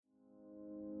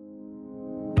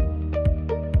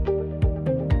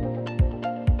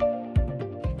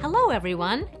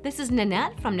everyone. This is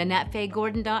Nanette from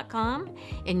NanetteFayeGordon.com,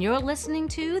 and you're listening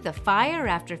to the Fire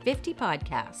After 50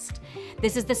 podcast.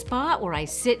 This is the spot where I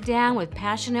sit down with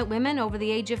passionate women over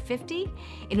the age of 50,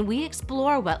 and we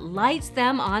explore what lights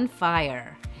them on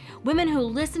fire. Women who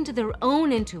listen to their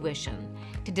own intuition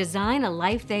to design a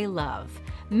life they love,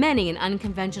 many in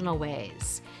unconventional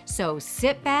ways. So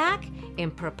sit back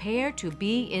and prepare to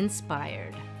be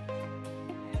inspired.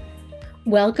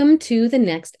 Welcome to the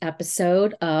next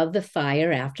episode of the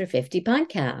Fire After 50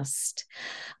 podcast.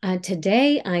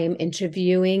 Today, I am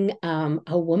interviewing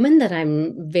a woman that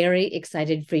I'm very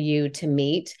excited for you to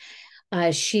meet.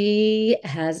 She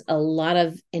has a lot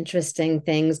of interesting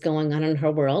things going on in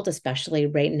her world, especially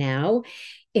right now.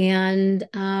 And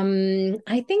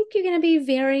I think you're going to be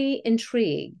very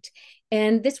intrigued.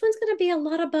 And this one's going to be a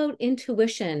lot about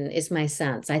intuition, is my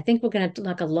sense. I think we're going to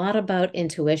talk a lot about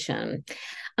intuition.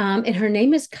 And her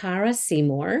name is Kara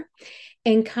Seymour.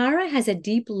 And Kara has a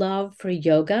deep love for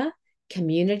yoga,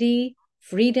 community,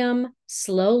 freedom,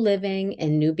 slow living,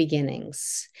 and new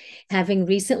beginnings. Having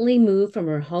recently moved from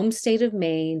her home state of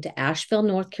Maine to Asheville,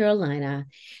 North Carolina,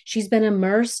 she's been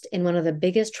immersed in one of the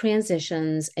biggest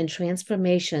transitions and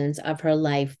transformations of her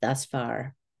life thus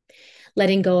far.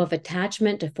 Letting go of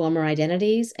attachment to former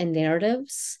identities and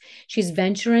narratives, she's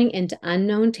venturing into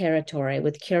unknown territory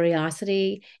with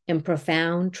curiosity and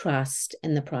profound trust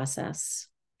in the process.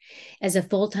 As a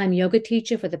full-time yoga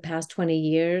teacher for the past 20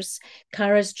 years,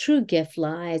 Kara's true gift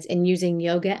lies in using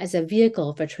yoga as a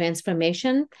vehicle for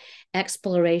transformation,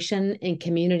 exploration, and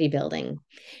community building.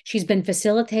 She's been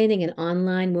facilitating an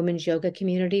online women's yoga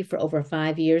community for over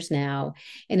 5 years now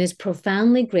and is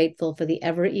profoundly grateful for the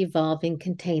ever-evolving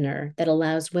container that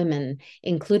allows women,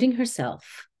 including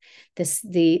herself,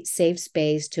 the safe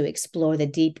space to explore the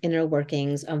deep inner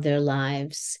workings of their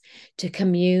lives, to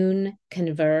commune,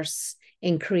 converse,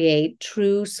 and create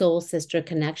true soul sister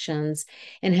connections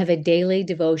and have a daily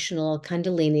devotional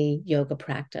Kundalini yoga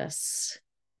practice.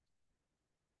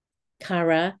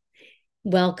 Kara,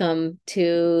 welcome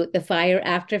to the Fire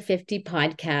After 50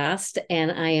 podcast,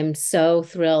 and I am so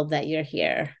thrilled that you're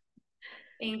here.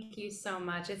 Thank you so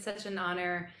much. It's such an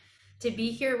honor to be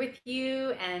here with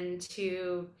you and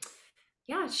to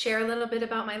share a little bit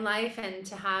about my life and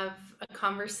to have a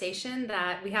conversation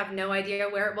that we have no idea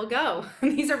where it will go.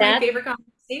 These are my favorite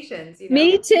conversations,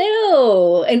 Me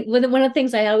too. And one of the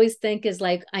things I always think is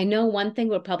like, I know one thing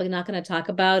we're probably not going to talk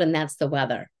about, and that's the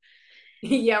weather.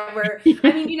 Yeah,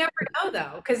 you never know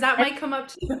though, because that might come up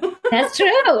too. That's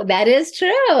true. That is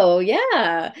true.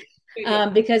 Yeah.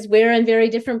 Because we're in very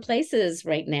different places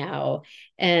right now.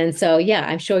 And so, yeah,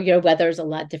 I'm sure your weather is a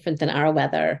lot different than our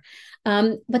weather.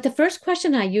 But the first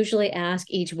question I usually ask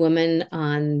each woman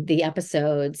on the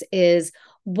episodes is,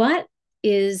 what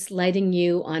is lighting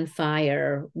you on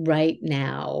fire right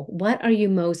now? What are you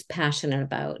most passionate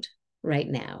about right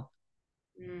now?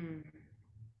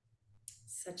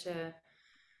 Such a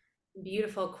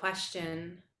beautiful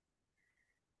question.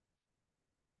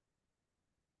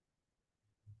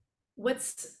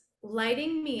 What's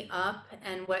lighting me up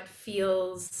and what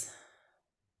feels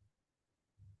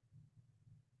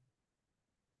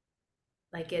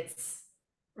like it's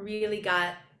really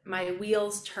got my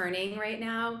wheels turning right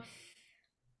now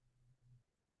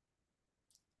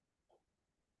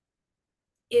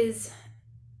is,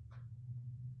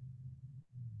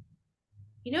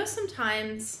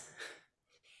 sometimes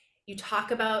you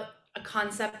talk about a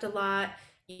concept a lot,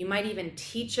 you might even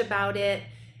teach about it,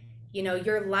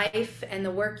 your life and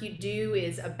the work you do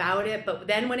is about it, but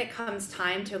then when it comes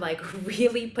time to like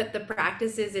really put the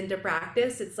practices into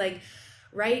practice, it's like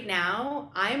right now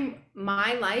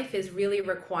my life is really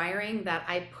requiring that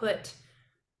I put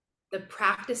the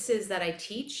practices that I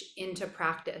teach into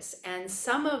practice. And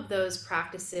some of those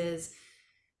practices,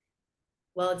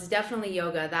 well, it's definitely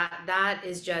yoga.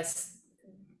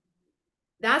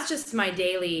 That's just my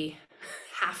daily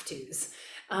have tos.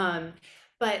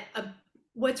 But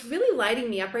what's really lighting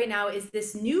me up right now is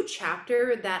this new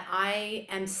chapter that I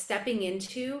am stepping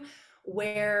into,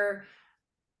 where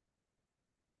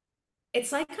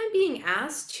it's like I'm being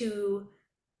asked to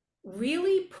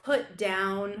really put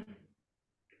down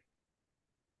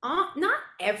not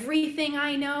everything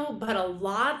I know, but a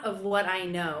lot of what I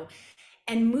know,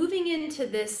 and moving into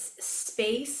this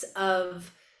space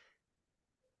of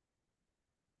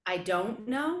I don't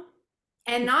know.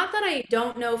 And not that I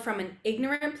don't know from an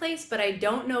ignorant place, but I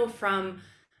don't know from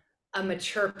a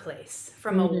mature place,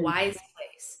 from a wise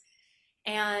place,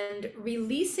 and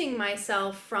releasing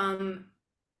myself from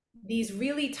these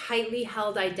really tightly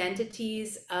held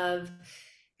identities of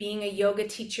being a yoga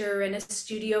teacher and a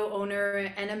studio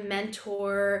owner and a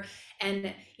mentor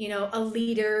and a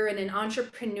leader and an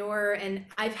entrepreneur, and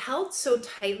I've held so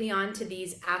tightly on to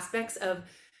these aspects of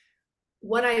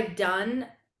what I've done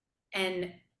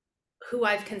and who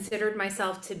I've considered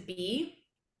myself to be.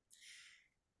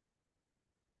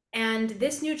 And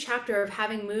this new chapter of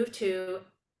having moved to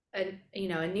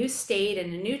a new state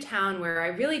and a new town where I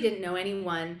really didn't know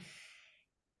anyone,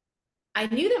 I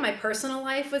knew that my personal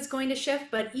life was going to shift,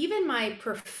 but even my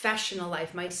professional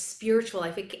life, my spiritual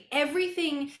life,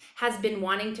 everything has been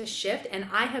wanting to shift, and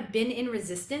I have been in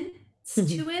resistance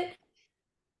to it.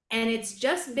 And it's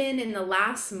just been in the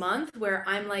last month where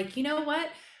I'm like, you know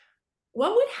what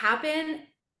would happen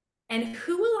and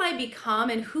who will I become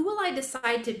and who will I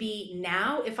decide to be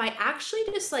now if I actually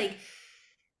just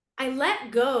I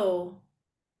let go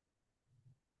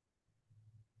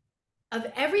of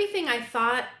everything I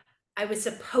thought I was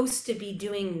supposed to be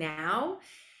doing now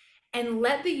and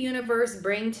let the universe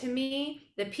bring to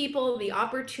me the people, the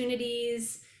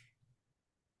opportunities,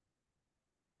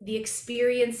 the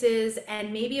experiences,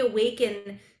 and maybe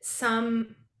awaken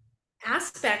some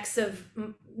aspects of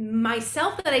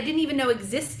myself that I didn't even know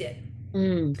existed.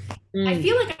 Mm, I mm.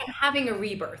 feel like I'm having a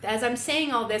rebirth. As I'm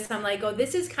saying all this, I'm like, oh,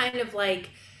 this is kind of like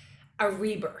a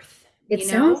rebirth, It you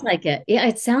sounds know? like it. Yeah,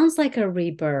 it sounds like a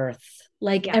rebirth.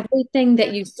 Like Yeah. everything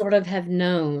that you sort of have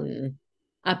known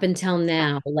up until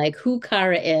now, like who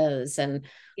Kara is and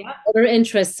Yeah. what her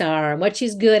interests are, what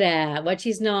she's good at, what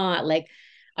she's not, like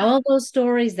Yeah. all those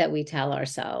stories that we tell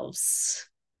ourselves.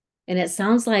 And it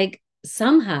sounds like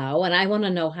somehow, and I want to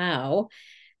know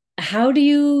how do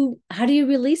you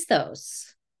release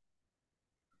those?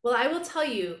 Well, I will tell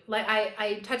you, like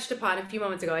I touched upon a few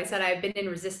moments ago, I said I've been in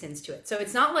resistance to it. So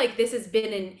it's not like this has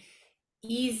been an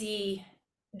easy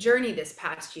journey this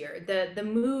past year. The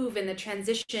move and the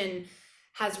transition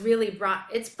has really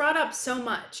brought up so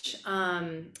much.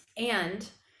 And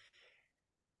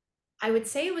I would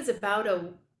say it was about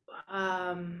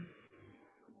a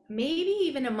maybe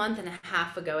even a month and a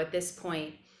half ago at this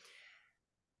point,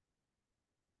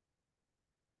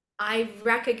 I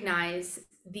recognize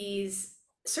these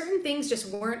certain things just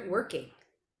weren't working.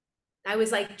 I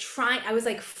was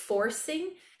like forcing,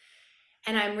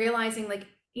 and I'm realizing like,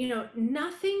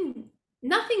 nothing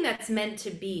that's meant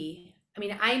to be. I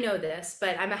mean, I know this,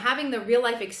 but I'm having the real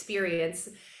life experience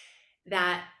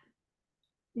that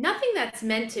nothing that's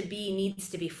meant to be needs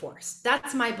to be forced.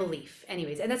 That's my belief,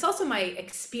 anyways. And that's also my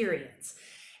experience.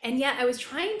 And yet I was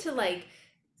trying to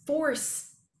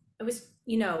force, I was,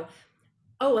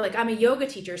 oh, like I'm a yoga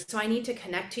teacher, so I need to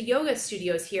connect to yoga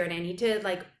studios here and I need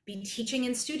to be teaching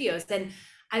in studios. And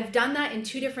I've done that in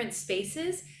two different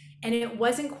spaces and it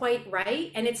wasn't quite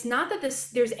right. And it's not that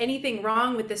there's anything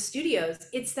wrong with the studios.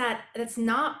 It's that that's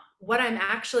not what I'm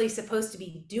actually supposed to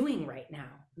be doing right now.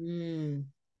 Mm,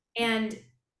 And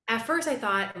at first I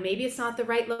thought maybe it's not the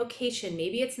right location,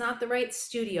 maybe it's not the right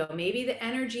studio, maybe the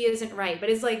energy isn't right. But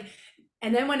it's like,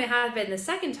 and then when it happened the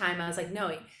second time, I was like,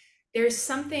 no, there's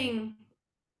something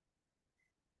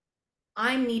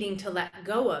I'm needing to let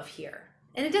go of here.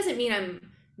 And it doesn't mean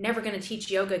I'm never going to teach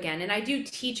yoga again. And I do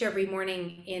teach every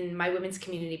morning in my women's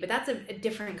community, but that's a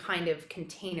different kind of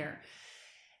container.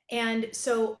 And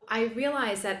so I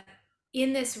realized that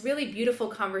in this really beautiful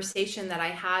conversation that I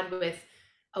had with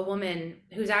a woman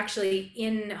who's actually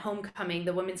in Homecoming,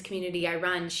 the women's community I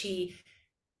run, she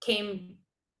came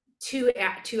to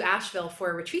Asheville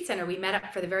for a retreat center. We met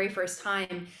up for the very first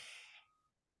time.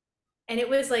 And it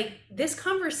was like this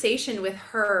conversation with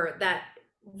her that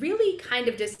really kind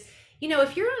of just,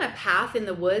 if you're on a path in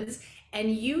the woods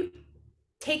and you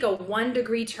take a 1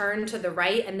 degree turn to the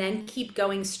right and then keep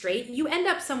going straight, you end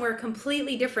up somewhere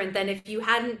completely different than if you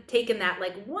hadn't taken that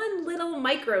one little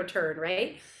micro turn,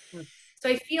 right? So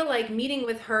I feel like meeting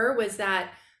with her was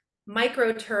that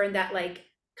micro turn that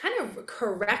kind of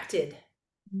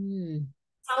mm,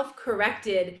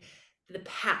 self-corrected the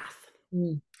path.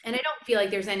 mm, And I don't feel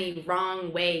like there's any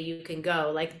wrong way you can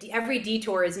go. Like every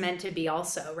detour is meant to be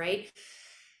also, right?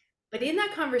 But in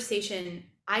that conversation,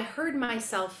 I heard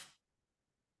myself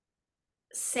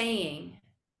saying,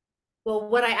 well,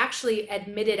 what I actually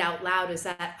admitted out loud is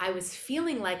that I was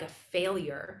feeling like a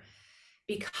failure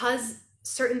because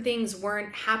certain things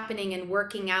weren't happening and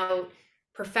working out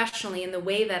professionally in the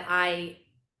way that I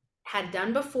had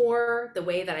done before, the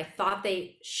way that I thought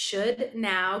they should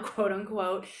now, quote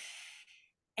unquote.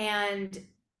 And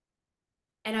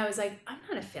I was like, I'm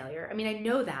not a failure. I mean, I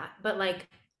know that, but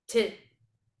to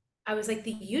I was like,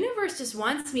 the universe just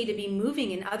wants me to be moving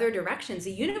in other directions.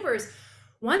 The universe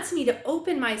wants me to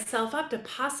open myself up to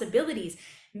possibilities.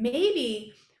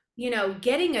 Maybe,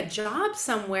 getting a job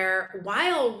somewhere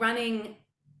while running,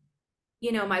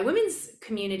 my women's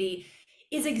community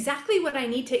is exactly what I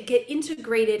need to get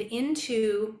integrated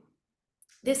into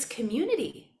this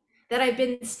community that I've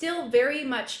been still very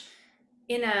much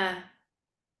in a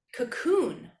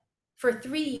cocoon for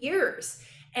 3 years.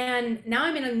 And now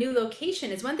I'm in a new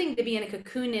location. It's one thing to be in a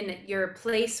cocoon in your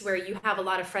place where you have a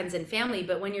lot of friends and family,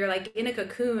 but when you're like in a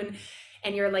cocoon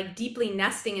and you're like deeply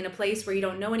nesting in a place where you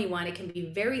don't know anyone, it can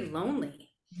be very lonely.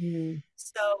 Mm,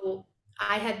 So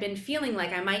I had been feeling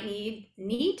like I might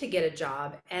need to get a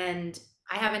job, and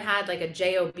I haven't had like a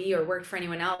job or worked for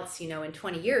anyone else, in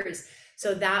 20 years.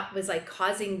 So that was like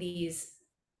causing these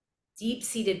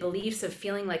deep-seated beliefs of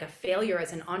feeling like a failure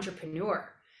as an entrepreneur.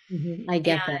 I And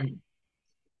get that.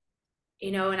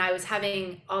 and I was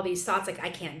having all these thoughts like, I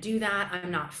can't do that, I'm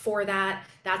not for that,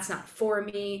 that's not for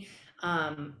me.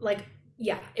 Like,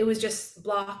 yeah, it was just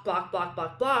block, block, block,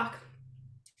 block, block.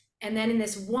 And then in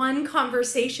this one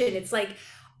conversation, it's like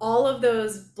all of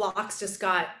those blocks just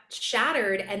got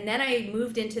shattered. And then I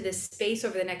moved into this space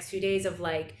over the next few days of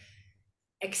like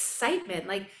excitement.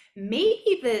 Like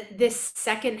maybe this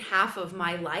second half of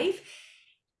my life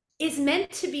is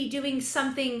meant to be doing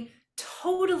something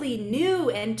totally new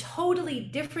and totally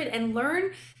different and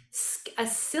learn a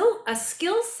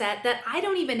skill set that I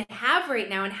don't even have right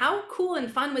now. And how cool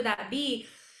and fun would that be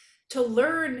to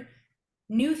learn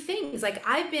new things? Like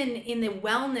I've been in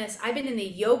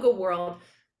the yoga world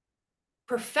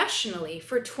professionally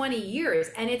for 20 years,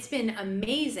 and it's been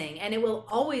amazing, and it will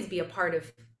always be a part of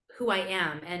who I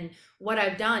am and what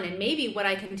I've done and maybe what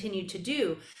I continue to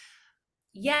do.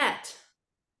 Yet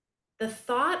the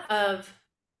thought of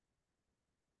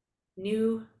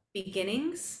new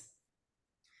beginnings,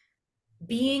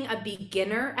 being a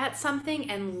beginner at something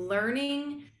and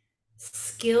learning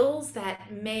skills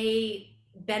that may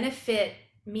benefit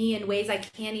me in ways I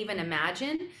can't even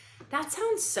imagine, that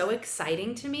sounds so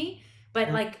exciting to me.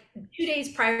 But like 2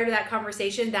 days prior to that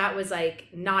conversation, that was like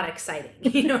not exciting.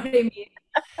 You know what I mean?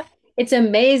 It's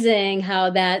amazing how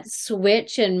that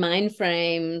switch in mind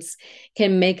frames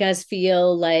can make us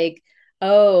feel like,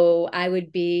 oh, I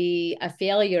would be a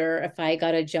failure if I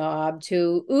got a job,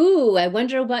 to, ooh, I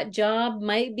wonder what job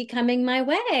might be coming my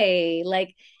way.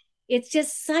 Like, it's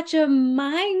just such a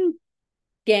mind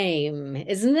game,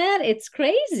 isn't it? It's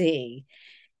crazy.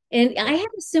 And I Yeah. had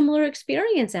a similar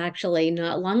experience actually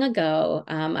not long ago.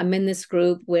 I'm in this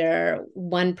group where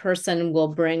one person will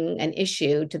bring an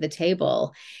issue to the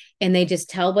table and they just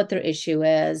tell what their issue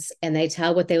is and they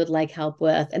tell what they would like help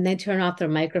with and they turn off their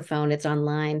microphone. It's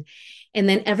online. And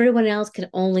then everyone else can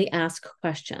only ask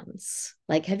questions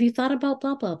like, have you thought about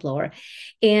blah, blah, blah?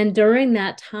 And during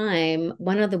that time,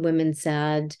 one of the women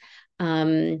said,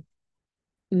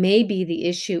 maybe the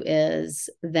issue is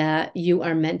that you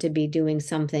are meant to be doing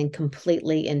something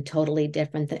completely and totally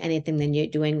different than anything than you're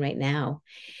doing right now.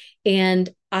 And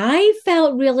I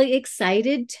felt really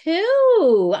excited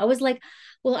too. I was like,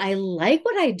 well, I like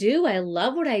what I do. I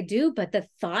love what I do, but the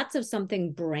thoughts of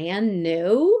something brand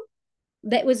new,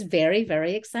 that was very,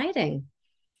 very exciting.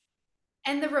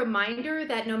 And the reminder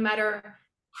that no matter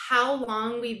how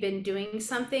long we've been doing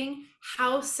something,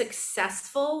 how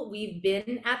successful we've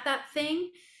been at that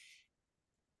thing,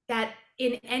 that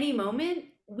in any moment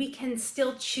we can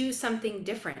still choose something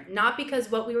different, not because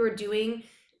what we were doing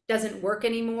doesn't work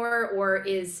anymore or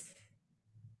is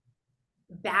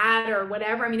bad or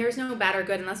whatever. I mean, there's no bad or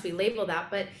good unless we label that,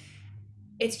 but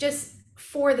it's just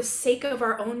for the sake of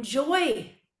our own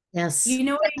joy. Yes. You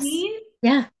know what I Yes. mean?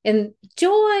 Yeah. And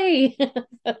joy.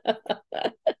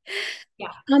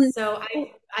 Yeah. um, So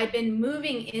I've been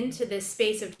moving into this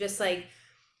space of just like,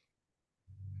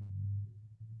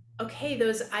 okay,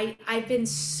 I've been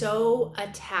so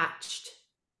attached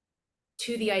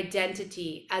to the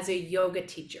identity as a yoga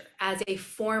teacher, as a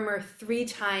former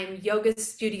 3-time yoga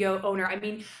studio owner. I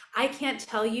mean, I can't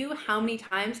tell you how many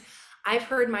times I've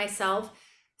heard myself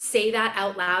say that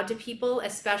out loud to people,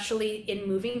 especially in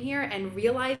moving here, and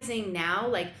realizing now,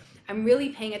 like, I'm really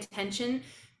paying attention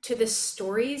to the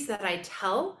stories that I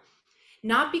tell,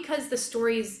 not because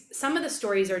some of the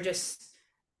stories are just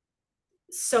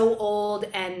so old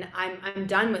and I'm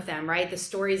done with them, right? The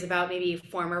stories about maybe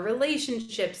former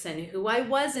relationships and who I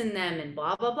was in them and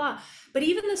blah blah blah. But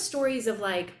even the stories of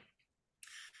like,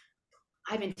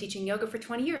 I've been teaching yoga for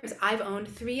 20 years. I've owned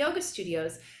 3 yoga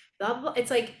studios. Blah blah. Blah.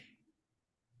 It's like,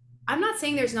 I'm not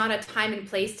saying there's not a time and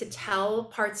place to tell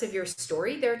parts of your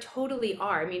story. There totally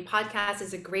are. I mean, podcast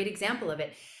is a great example of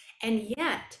it. And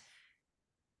yet,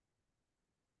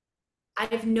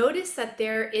 I've noticed that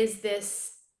there is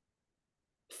this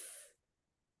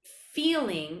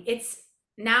feeling. It's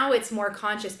more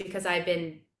conscious because I've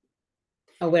been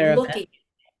Aware of looking,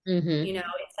 it. Mm-hmm.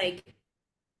 it's like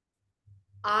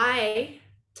I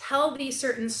tell these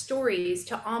certain stories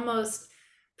to almost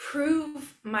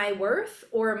prove my worth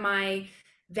or my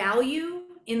value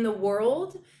in the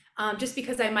world. Just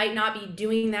because I might not be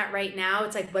doing that right now,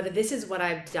 it's like, but this is what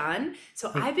I've done.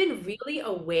 So Right. I've been really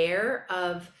aware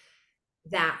of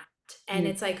that. And Mm.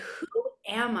 it's like, who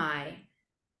am I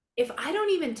if I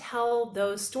don't even tell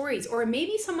those stories? Or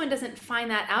maybe someone doesn't find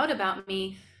that out about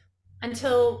me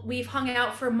until we've hung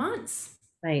out for months.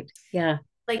 Right. Yeah.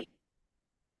 Like,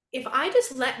 if I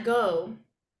just let go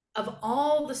of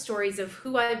all the stories of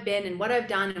who I've been and what I've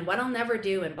done and what I'll never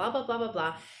do and blah, blah, blah, blah,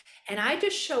 blah, and I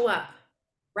just show up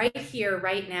right here,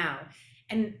 right now,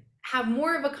 and have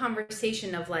more of a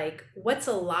conversation of like, what's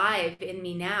alive in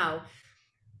me now?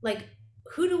 Like,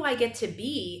 who do I get to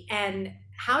be? And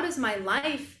how does my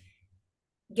life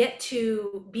get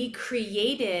to be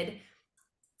created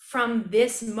from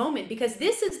this moment? Because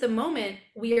this is the moment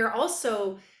we are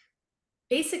also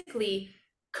basically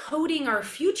coding our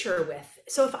future with.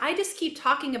 So if I just keep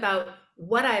talking about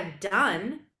what I've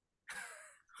done,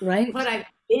 Right. what I've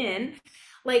been,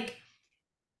 like,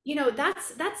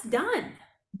 that's done.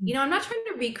 I'm not trying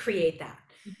to recreate that.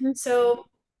 Mm-hmm. So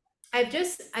I've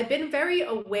been very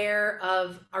aware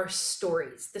of our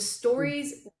stories, the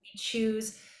stories we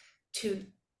choose to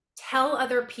tell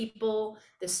other people,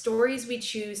 the stories we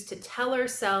choose to tell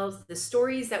ourselves, the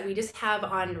stories that we just have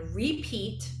on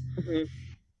repeat. Mm-hmm.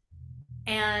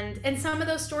 And some of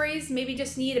those stories maybe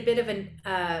just need a bit of an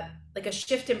like a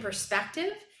shift in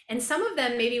perspective, and some of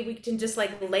them maybe we can just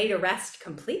like lay to rest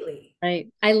completely.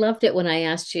 Right. I loved it when I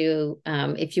asked you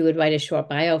if you would write a short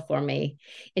bio for me,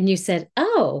 and you said,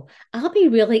 "Oh, I'll be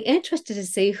really interested to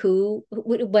see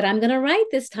what I'm going to write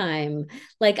this time."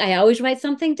 Like I always write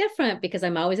something different because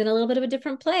I'm always in a little bit of a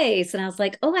different place, and I was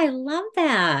like, "Oh, I love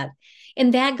that,"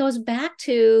 and that goes back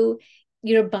to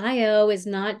your bio is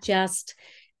not just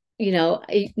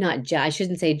not just, I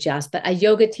shouldn't say just, but a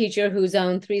yoga teacher who's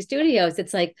owned 3 studios.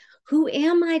 It's like, who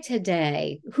am I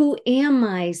today? Who am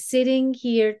I sitting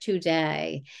here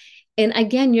today? And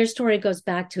again, your story goes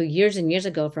back to years and years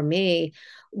ago for me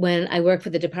when I worked for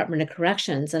the Department of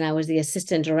Corrections and I was the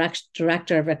assistant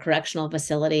director of a correctional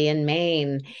facility in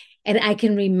Maine. And I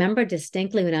can remember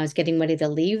distinctly when I was getting ready to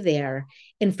leave there.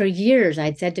 And for years,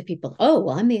 I'd said to people, "Oh,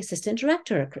 well, I'm the assistant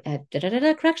director at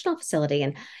da correctional facility."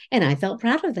 And I felt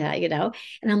proud of that.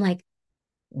 And I'm like,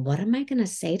 what am I going to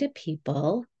say to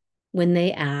people when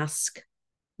they ask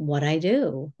what I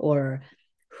do or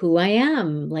who I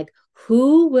am? Like,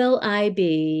 who will I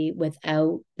be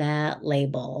without that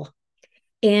label?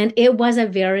 And it was a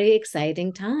very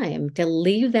exciting time to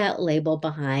leave that label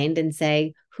behind and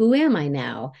say, who am I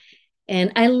now?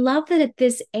 And I love that at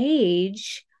this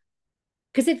age,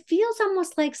 because it feels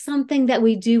almost like something that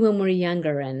we do when we're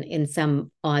younger in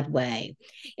some odd way.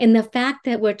 And the fact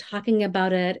that we're talking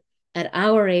about it at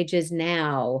our ages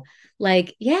now,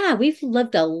 like, yeah, we've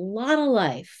lived a lot of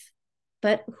life,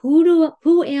 but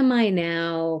who am I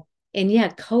now? And yeah,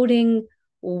 coding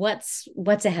what's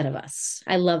ahead of us.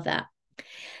 I love that.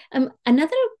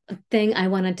 Another thing I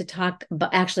wanted to talk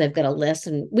about, actually, I've got a list,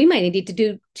 and we might need to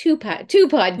do two podcasts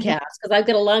because I've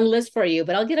got a long list for you,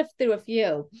 but I'll get through a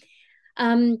few.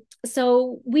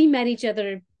 So we met each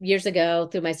other years ago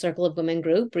through my Circle of Women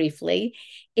group briefly.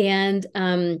 And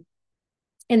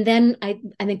then I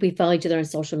think we follow each other on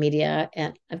social media,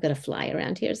 and I've got a fly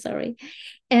around here, sorry.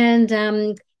 And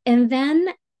then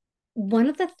one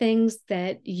of the things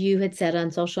that you had said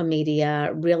on social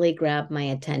media really grabbed my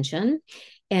attention.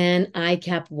 And I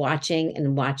kept watching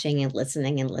and watching and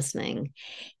listening and listening.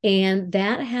 And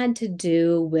that had to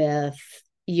do with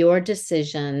your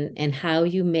decision and how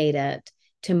you made it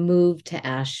to move to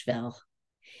Asheville.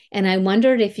 And I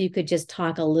wondered if you could just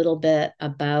talk a little bit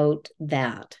about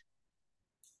that.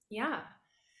 Yeah.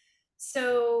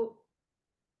 So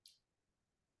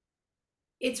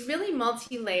it's really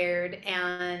multi-layered,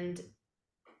 and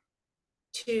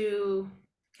to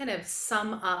kind of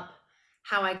sum up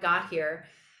how I got here,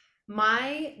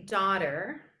 my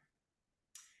daughter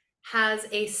has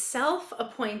a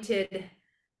self-appointed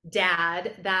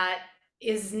dad that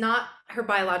is not her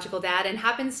biological dad and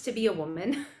happens to be a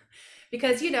woman.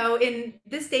 Because in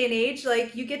this day and age,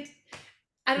 like, you get,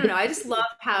 I don't know, I just love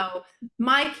how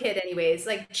my kid anyways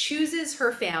like chooses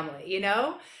her family,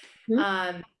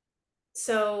 um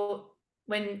so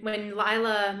when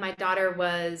Lila, my daughter,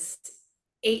 was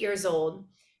 8 years old,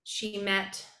 she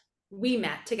met we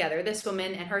met together, this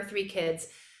woman and her 3 kids,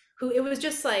 who it was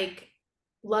just like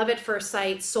love at first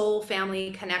sight, soul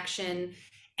family connection.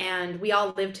 And we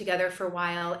all lived together for a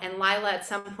while. And Lila, at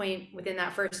some point within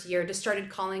that first year, just started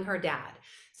calling her dad.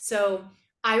 So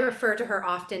I refer to her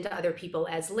often to other people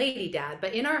as Lady Dad,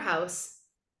 but in our house,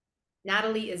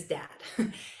 Natalie is Dad.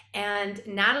 And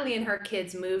Natalie and her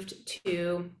kids moved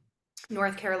to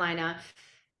North Carolina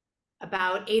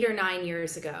about 8 or 9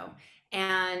 years ago.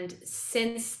 And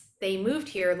since they moved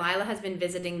here, Lila has been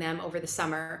visiting them over the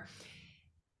summer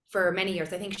for many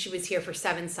years. I think she was here for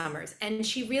 7 summers. And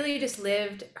she really just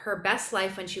lived her best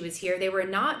life when she was here. They were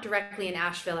not directly in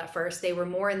Asheville at first, they were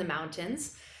more in the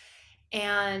mountains.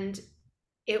 And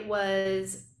it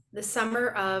was the summer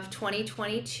of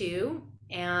 2022,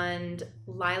 and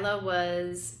Lila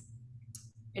was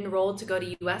enrolled to go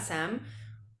to USM,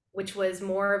 which was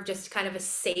more of just kind of a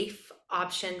safe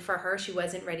option for her. She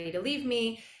wasn't ready to leave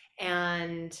me.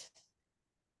 And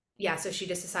yeah, so she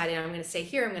just decided, I'm going to stay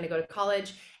here. I'm going to go to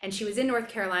college. And she was in North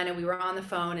Carolina. We were on the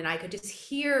phone, and I could just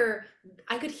hear,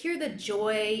 I could hear the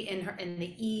joy in her and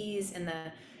the ease and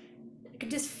I could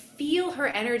just feel her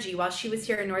energy while she was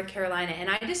here in North Carolina. And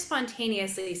I just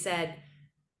spontaneously said,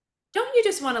 don't you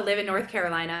just want to live in North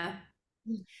Carolina?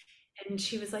 And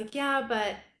she was like, yeah,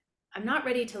 but I'm not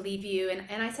ready to leave you.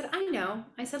 And I said, I know.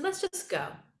 I said, let's just go.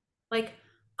 Like,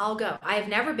 I'll go. I have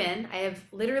never been. I have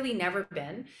literally never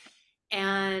been.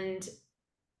 And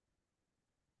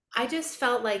I just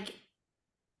felt like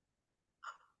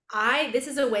this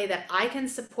is a way that I can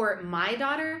support my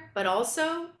daughter, but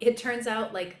also it turns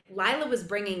out like Lila was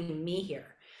bringing me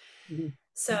here. Mhm.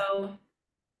 So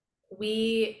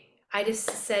I just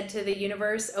said to the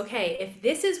universe, okay, if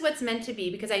this is what's meant to be,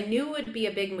 because I knew it would be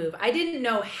a big move. I didn't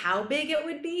know how big it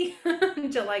would be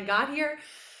until I got here.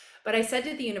 But I said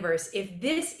to the universe, if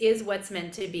this is what's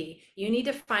meant to be, you need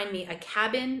to find me a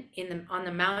cabin on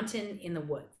the mountain in the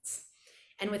woods.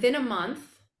 And within a month,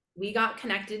 we got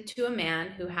connected to a man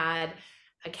who had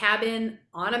a cabin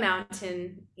on a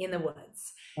mountain in the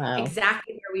woods, Wow.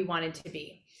 exactly where we wanted to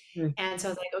be. Mm. And so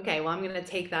I was like, okay, well, I'm going to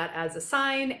take that as a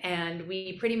sign. And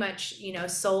we pretty much,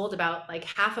 sold about like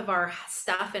half of our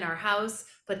stuff in our house,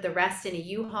 put the rest in a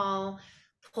U-Haul,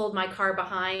 pulled my car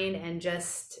behind, and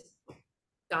just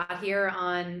got here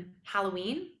on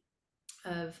Halloween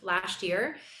of last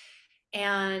year.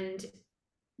 And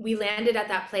we landed at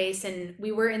that place, and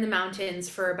we were in the mountains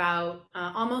for about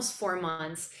almost 4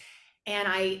 months. And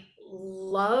I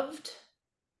loved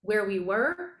where we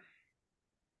were,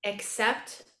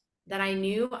 except that I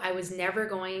knew I was never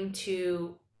going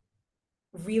to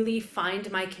really find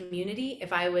my community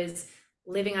if I was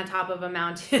living on top of a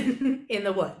mountain in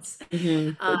the woods.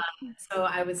 Mhm. Uh, so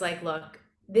I was like, look,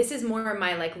 this is more of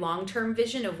my like long-term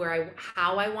vision of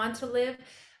how I want to live,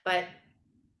 but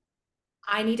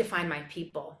I need to find my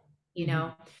people, you Mhm.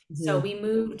 know? So Mhm.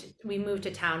 we moved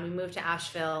to town, we moved to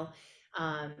Asheville.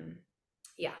 Um,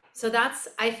 yeah. So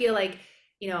I feel like,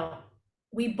 you know,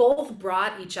 we both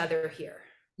brought each other here.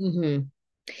 Mhm.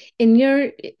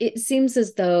 It seems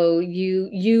as though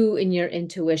you and your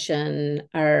intuition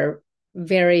are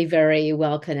very, very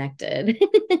well connected.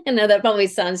 I know that probably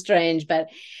sounds strange, but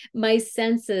my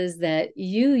sense is that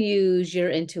you use your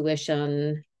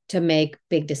intuition to make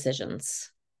big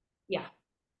decisions. Yeah.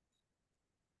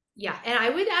 Yeah. And I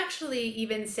would actually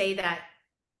even say that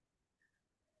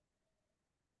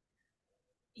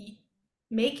y-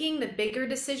 making the bigger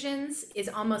decisions is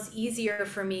almost easier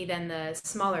for me than the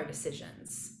smaller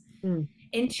decisions, Mm.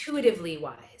 intuitively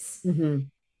wise. Mhm.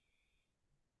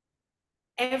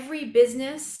 Every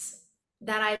business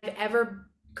that I've ever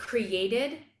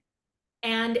created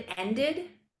and ended,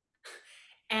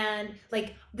 and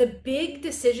like the big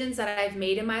decisions that I've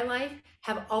made in my life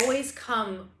have always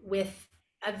come with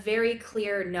a very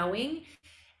clear knowing.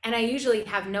 And I usually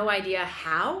have no idea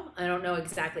how. I don't know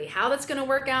exactly how that's going to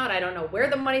work out. I don't know where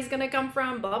the money's going to come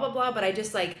from, blah, blah, blah. But I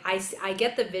just like, I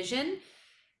get the vision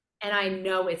and I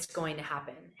know it's going to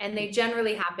happen. And they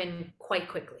generally happen quite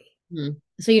quickly. Mhm.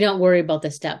 So you don't worry about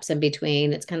the steps in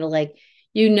between. It's kind of like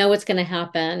you know what's going to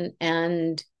happen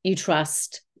and you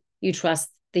trust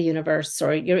the universe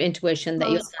or your intuition that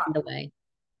you'll Most find the way.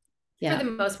 For Yeah. the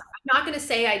most part. I'm not going to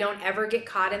say I don't ever get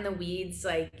caught in the weeds,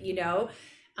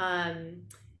 um,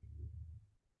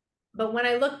 but when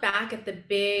I look back at the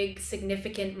big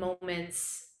significant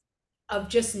moments of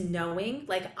just knowing,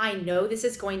 like, I know this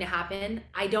is going to happen.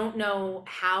 I don't know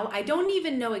how, I don't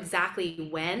even know exactly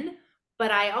when,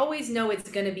 but I always know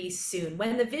it's going to be soon.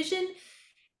 When the vision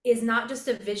is not just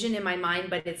a vision in my mind,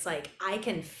 but it's like I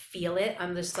can feel it.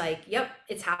 I'm just like, yep,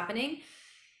 it's happening.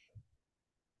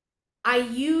 I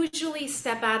usually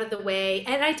step out of the way,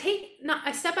 and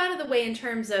I step out of the way in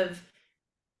terms of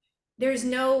there's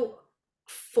no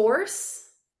force,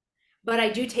 but I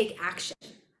do take action,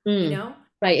 you Mm. know?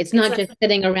 Right. It's It's not like, just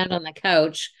sitting around on the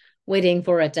couch waiting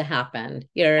for it to happen.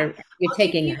 yeah, You're I'll give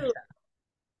taking you action.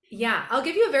 Yeah, I'll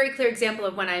give you a very clear example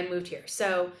of when I moved here.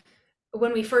 So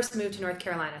when we first moved to North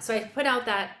Carolina, so I put out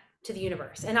that to the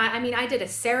universe, and I mean, I did a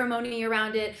ceremony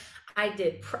around it. I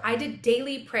did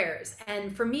daily prayers,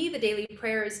 and for me, the daily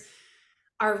prayers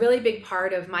are a really big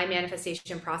part of my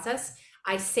manifestation process.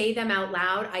 I say them out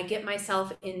loud. I get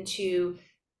myself into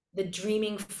the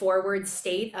dreaming forward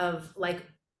state of like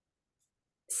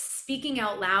speaking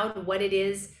out loud what it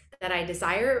is that I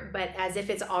desire, but as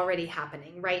if it's already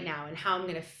happening right now and how I'm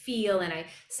going to feel. And I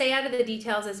say out of the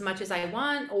details as much as I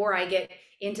want, or I get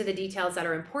into the details that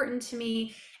are important to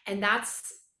me. And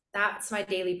that's my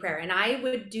daily prayer. And I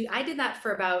did that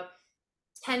for about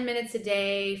 10 minutes a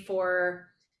day for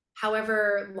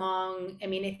however long. I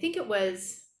mean, I think it might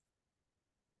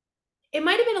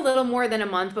have been a little more than a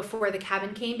month before the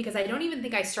cabin came, because I don't even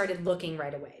think I started looking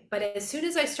right away. But as soon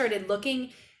as I started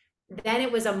looking, then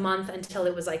it was a month until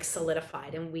it was like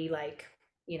solidified and we like,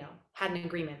 had an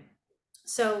agreement.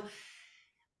 So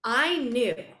I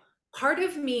knew, part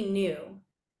of me knew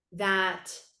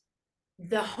that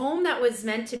the home that was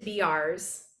meant to be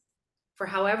ours for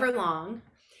however long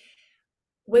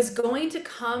was going to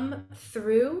come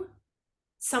through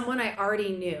someone I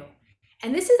already knew.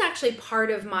 And this is actually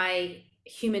part of my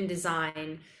human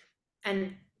design.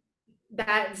 And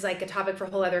that's like a topic for a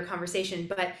whole other conversation.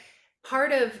 But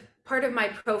part of part of my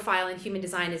profile in human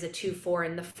design is a 2-4,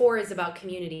 and the 4 is about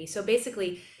community. So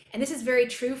basically, and this is very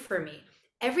true for me,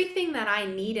 everything that I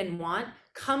need and want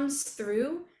comes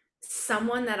through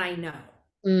someone that I know.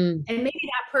 Mm, And maybe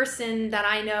that person that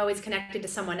I know is connected to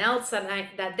someone else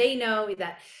that they know,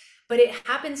 that but it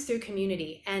happens through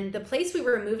community. And the place we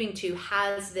were moving to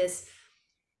has this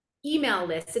email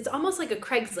list. It's almost like a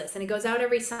Craigslist, and it goes out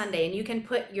every Sunday, and you can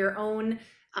put your own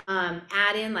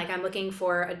ad in, like I'm looking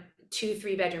for a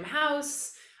 2-3 bedroom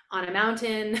house on a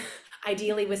mountain,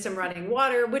 ideally with some running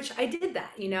water, which I did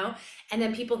that, and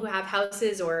then people who have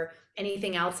houses or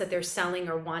anything else that they're selling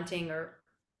or wanting or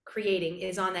creating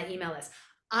is on that email list.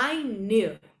 I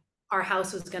knew our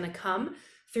house was going to come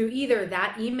through either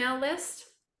that email list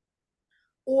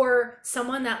or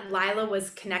someone that Lila was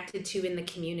connected to in the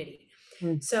community.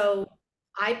 mm, So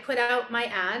I put out my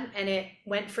ad, and it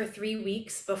went for 3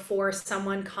 weeks before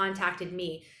someone contacted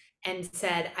me and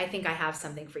said, I think I have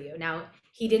something for you. Now,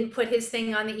 he didn't put his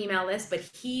thing on the email list, but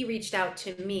he reached out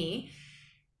to me.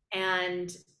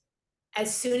 And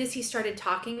as soon as he started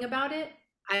talking about it,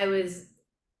 I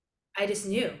just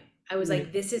knew. I was mm.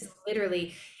 like, this is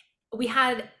literally, we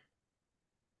had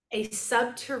a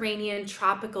subterranean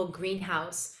tropical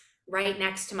greenhouse right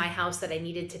next to my house that I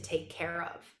needed to take care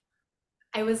of.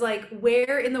 I was like,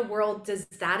 where in the world does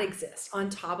that exist on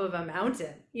top of a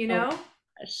mountain, you Oh know?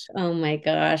 gosh. Oh my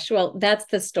gosh. Well, that's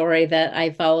the story that I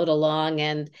followed along,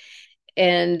 and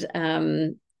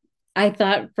I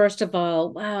thought, first of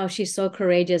all, wow, she's so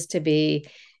courageous to be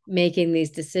making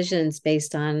these decisions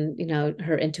based on,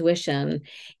 her intuition.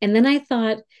 And then I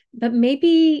thought, but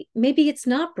maybe it's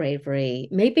not bravery.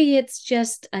 Maybe it's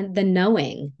just the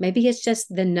knowing. Maybe it's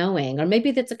just the knowing, or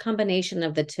maybe that's a combination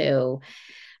of the two.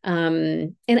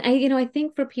 And I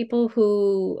think for people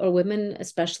who, or women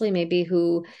especially, maybe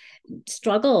who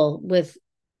struggle with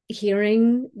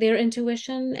hearing their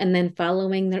intuition and then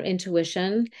following their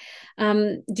intuition.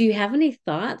 Do you have any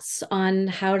thoughts on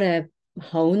how to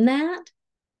hone that?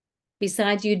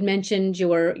 Besides, you'd mentioned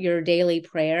your daily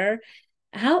prayer.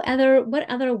 What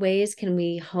other ways can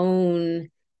we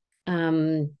hone? I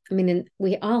mean, and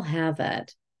we all have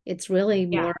it. It's really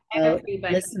Yeah, more about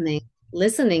everybody.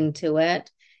 listening to it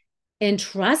and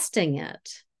trusting it.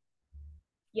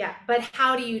 Yeah, but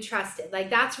how do you trust it?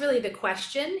 Like, that's really the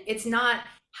question. It's not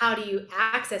how do you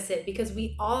access it, because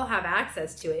we all have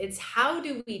access to it. It's how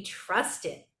do we trust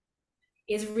it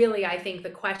is really, I think, the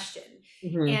question.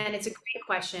 Mhm. And it's a great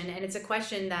question. And it's a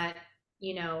question that,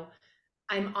 you know,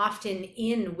 I'm often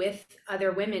in with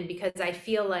other women, because I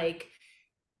feel like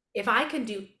if I can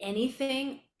do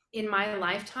anything in my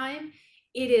lifetime,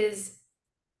 it is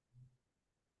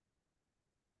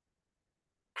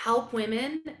help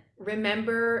women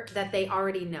remember that they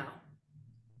already know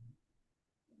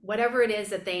whatever it is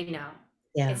that they know.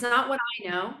 Yeah. It's not what I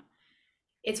know,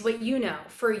 it's what you know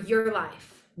for your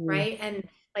life, Mm. right? And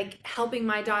like helping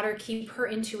my daughter keep her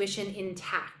intuition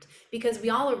intact, because we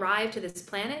all arrive to this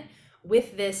planet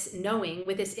with this knowing,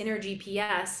 with this inner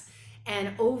GPS.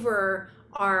 And over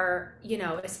our,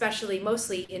 especially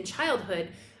mostly in childhood,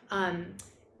 um,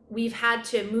 we've had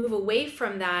to move away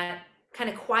from that, kind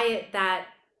of quiet that,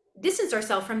 distance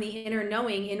ourselves from the inner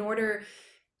knowing in order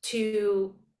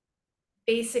to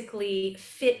basically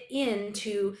fit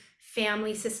into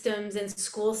family systems and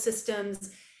school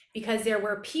systems, because there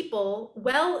were people,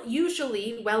 well,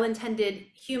 usually well-intended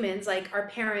humans like our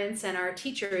parents and our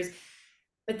teachers,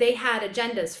 but they had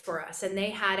agendas for us and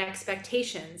they had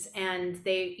expectations, and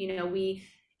they, we,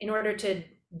 in order to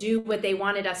do what they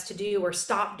wanted us to do or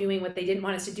stop doing what they didn't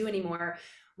want us to do anymore,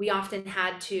 we often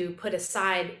had to put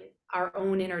aside our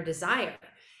own inner desire.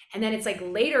 And then it's like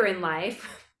later in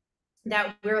life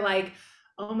that we're like,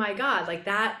 oh my God, like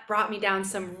that brought me down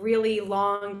some really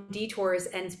long detours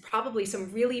and probably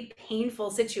some really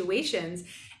painful situations.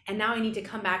 And now I need to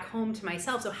come back home to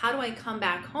myself. So, how do I come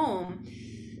back home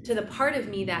to the part of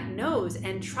me that knows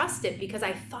and trust it? Because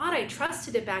I thought I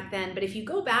trusted it back then. But if you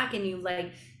go back and you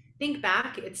like think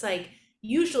back, it's like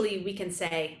usually we can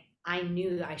say, I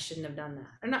knew I shouldn't have done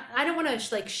that. I don't want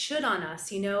to like should on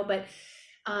us, but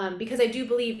because I do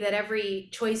believe that every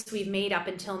choice we've made up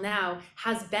until now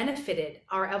has benefited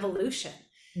our evolution.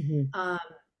 Mm-hmm. Um,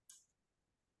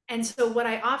 and so, what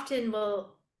I often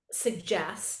will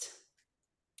suggest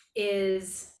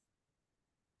is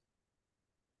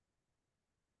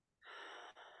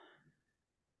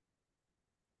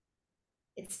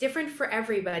it's different for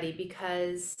everybody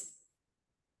because,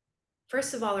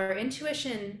 first of all, our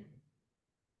intuition,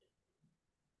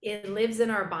 it lives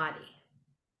in our body.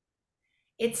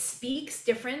 It speaks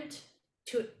different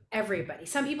to everybody.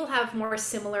 Some people have more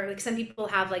similar, like some people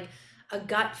have like a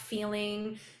gut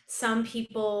feeling. Some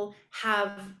people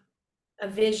have a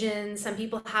vision. Some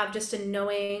people have just a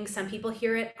knowing. Some people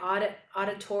hear it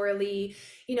auditorily,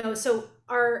 so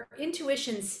our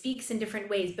intuition speaks in different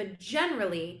ways, but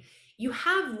generally you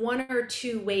have one or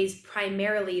two ways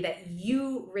primarily that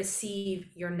you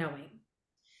receive your knowing.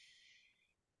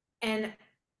 And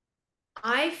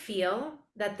I feel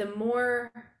that the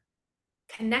more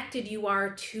connected you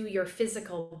are to your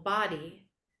physical body,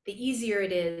 the easier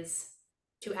it is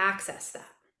to access that.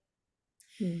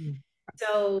 Mm-hmm.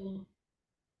 So,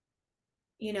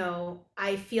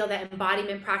 I feel that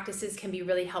embodiment practices can be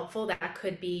really helpful. That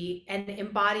could be an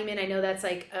embodiment. I know that's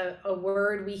like a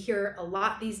word we hear a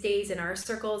lot these days in our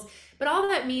circles, but all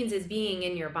that means is being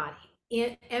in your body.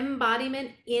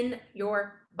 Embodiment in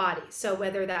your body. So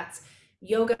whether that's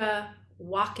yoga,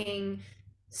 walking,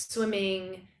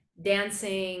 swimming,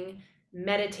 dancing,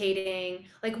 meditating,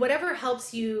 like whatever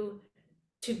helps you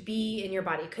to be in your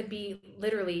body. It could be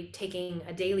literally taking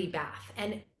a daily bath,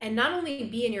 and not only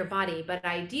be in your body, but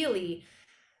ideally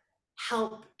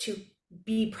help to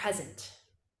be present,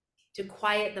 to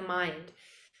quiet the mind.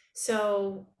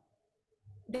 So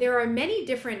there are many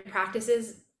different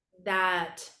practices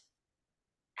that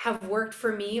have worked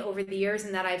for me over the years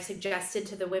and that I've suggested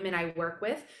to the women I work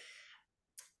with.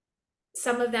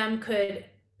 Some of them could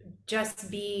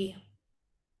just be,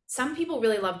 some people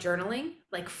really love journaling,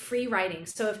 like free writing.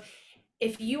 So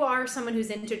if you are someone who's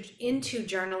into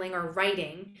journaling or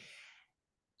writing,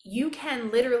 you can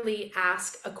literally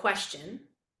ask a question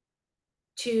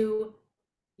to,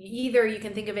 either you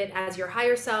can think of it as your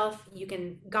higher self, you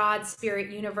can God, spirit,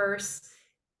 universe,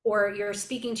 or you're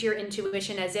speaking to your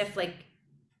intuition as if like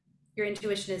your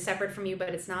intuition is separate from you,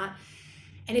 but it's not.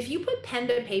 And if you put pen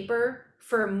to paper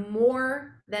for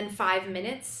more than 5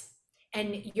 minutes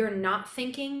and you're not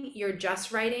thinking, you're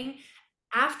just writing,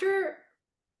 after,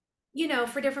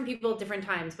 for different people, different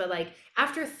times, but like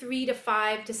after 3 to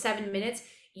 5 to 7 minutes,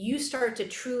 you start to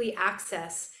truly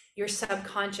access your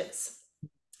subconscious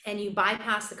and you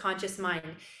bypass the conscious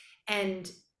mind. And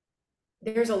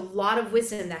there's a lot of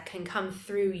wisdom that can come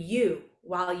through you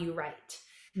while you write.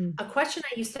 Mm. A question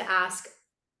I used to ask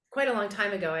quite a long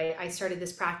time ago, I started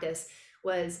this practice,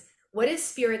 was, what is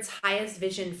spirit's highest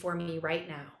vision for me right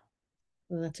now?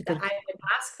 Well, that's a That good. I would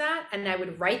ask that and I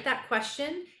would write that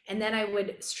question, and then I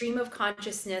would stream of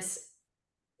consciousness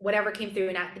whatever came through.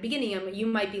 And at the beginning, you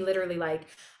might be literally like,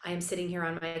 I am sitting here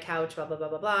on my couch, blah, blah, blah,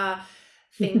 blah, blah.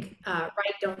 Think,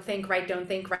 write, don't think, write, don't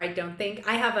think, write, don't think.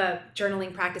 I have a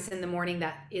journaling practice in the morning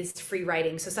that is free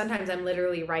writing. So sometimes I'm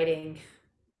literally writing,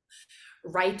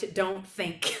 write, don't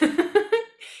think, and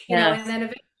Yes. then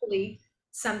eventually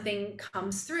something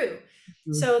comes through.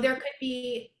 Mm-hmm. So there could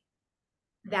be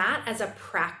that as a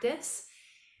practice.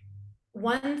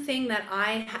 One thing that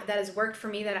that has worked for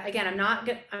me, that again,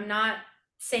 I'm not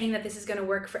saying that this is going to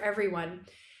work for everyone,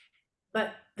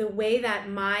 but the way that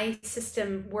my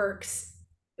system works,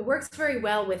 it works very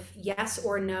well with yes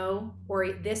or no,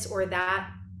 or this or that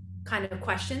kind of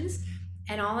questions.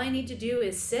 And all I need to do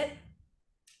is sit,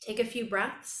 take a few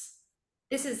breaths.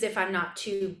 This is if I'm not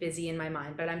too busy in my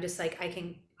mind, but I'm just like, I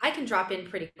can drop in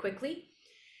pretty quickly.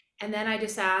 And then I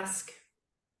just ask,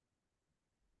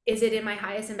 is it in my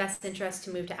highest and best interest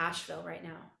to move to Asheville right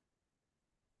now?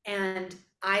 And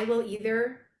I will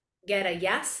either get a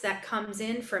yes that comes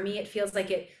in. For me, it feels like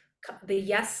it the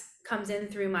yes comes in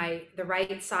through the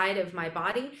right side of my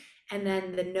body, and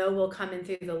then the no will come in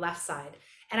through the left side.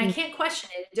 And I Mm. can't question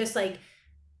it. Just like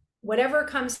whatever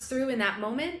comes through in that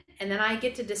moment, and then I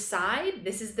get to decide.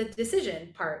 This is the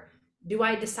decision part. Do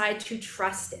I decide to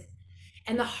trust it?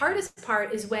 And the hardest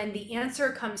part is when the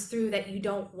answer comes through that you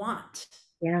don't want.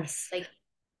 Yes. Like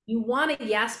you want a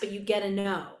yes, but you get a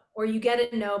no, or you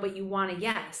get a no, but you want a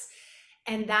yes.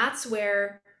 And that's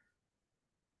where,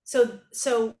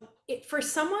 for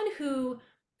someone who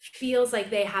feels like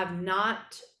they have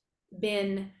not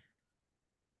been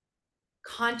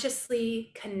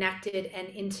consciously connected and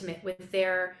intimate with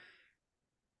their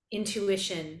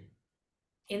intuition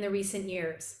in the recent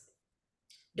years,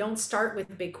 don't start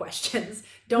with big questions.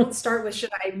 Don't start with,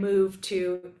 should I move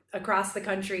to across the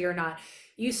country or not?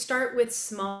 You start with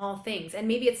small things. And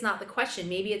maybe it's not the question.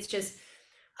 Maybe it's just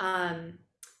um,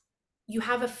 you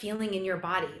have a feeling in your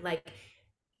body. Like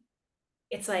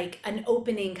it's like an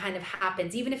opening kind of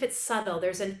happens. Even if it's subtle,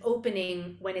 there's an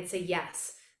opening when it's a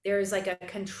yes. There's like a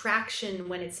contraction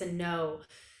when it's a no.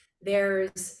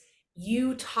 There's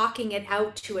you talking it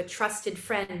out to a trusted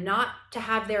friend, not to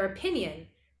have their opinion,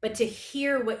 but to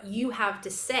hear what you have to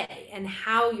say and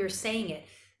how you're saying it.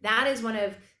 That is one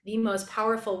of the most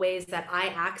powerful ways that I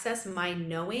access my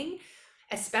knowing,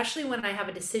 especially when I have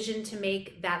a decision to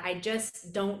make that I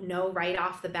just don't know right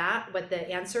off the bat what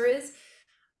the answer is.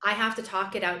 I have to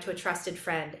talk it out to a trusted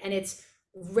friend. And it's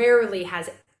rarely has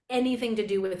anything to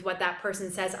do with what that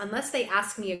person says, unless they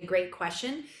ask me a great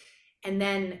question. And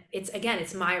then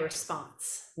it's my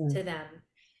response Mm. to them.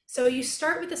 So you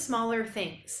start with the smaller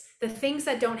things, the things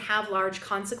that don't have large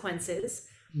consequences.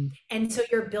 Mm. And so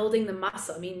you're building the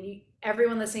muscle. I mean,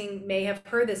 everyone listening may have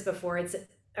heard this before. It's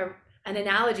an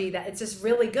analogy that it's just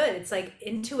really good. It's like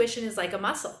intuition is like a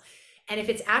muscle. And if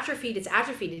it's atrophied, it's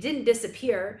atrophied. It didn't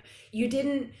disappear. You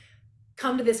didn't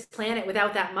come to this planet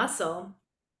without that muscle.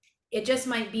 It just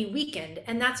might be weakened,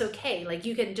 and that's okay. Like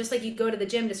you can, just like you go to the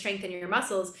gym to strengthen your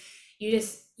muscles,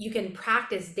 you can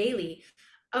practice daily.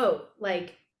 Oh,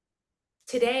 like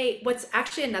today, what's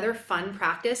actually another fun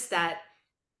practice that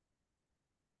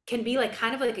can be like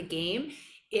kind of like a game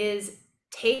is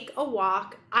take a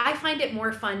walk. I find it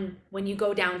more fun when you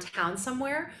go downtown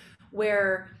somewhere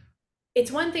where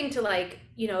it's one thing to, like,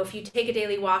 if you take a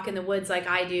daily walk in the woods like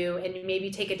I do and maybe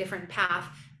take a different path,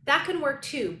 that can work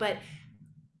too. But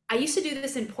I used to do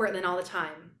this in Portland all the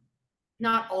time.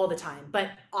 Not all the time, but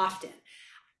often.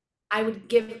 I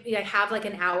would have like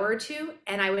an hour or two,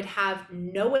 and I would have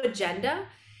no agenda,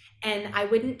 and I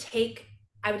would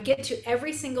get to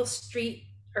every single street,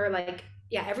 or like,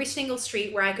 yeah, every single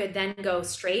street where I could then go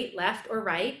straight, left, or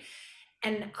right.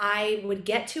 And I would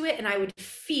get to it and I would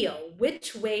feel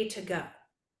which way to go.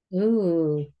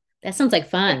 Ooh, that sounds like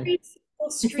fun. Every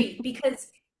single street, because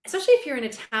especially if you're in a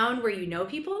town where you know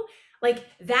people, like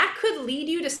that could lead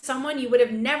you to someone you would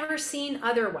have never seen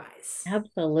otherwise. Right?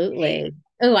 Absolutely.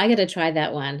 Oh, I got to try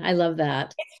that one. I love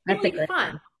that. It's That's a really great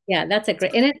fun. one. Yeah, that's a So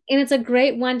great, and it's a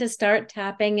great one to start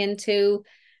tapping into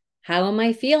how am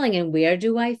I feeling and where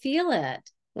do I feel it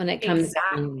when it comes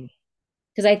exactly. down.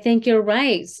 Because I think you're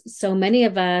right. So many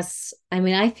of us, I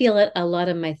mean, I feel it a lot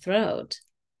in my throat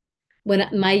when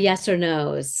my yes or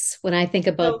no's, when I think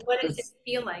So about what does it those,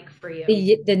 feel like for you?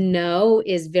 the no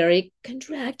is very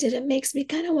contracted. It makes me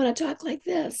kind of want to talk like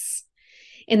this.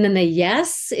 And then the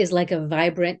yes is like a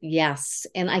vibrant yes.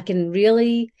 And I can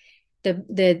really,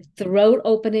 the throat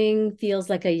opening feels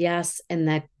like a yes, and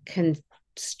the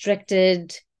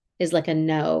constricted is like a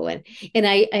no. And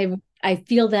I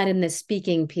feel that in the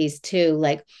speaking piece too.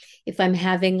 Like if I'm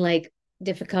having like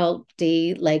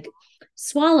difficulty like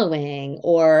swallowing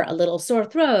or a little sore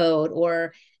throat,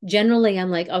 or generally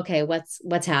I'm like, okay,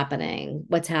 what's happening?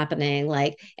 What's happening?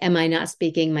 Like, am I not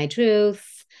speaking my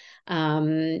truth?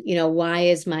 Why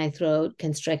is my throat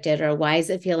constricted, or why is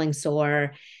it feeling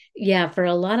sore? Yeah, for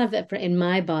a lot of it, in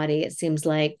my body, it seems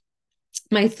like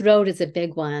my throat is a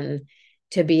big one,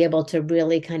 to be able to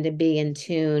really kind of be in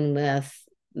tune with,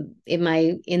 am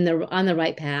I on the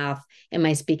right path? Am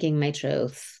I speaking my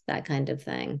truth? That kind of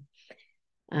thing.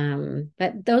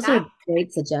 But those are That,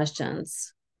 great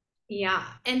suggestions. yeah.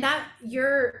 And that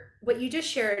what you just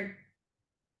shared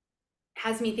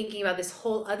has me thinking about this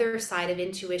whole other side of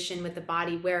intuition with the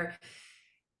body, where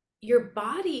your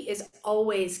body is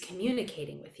always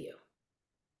communicating with you,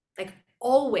 like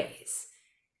always.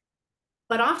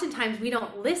 But oftentimes we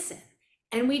don't listen,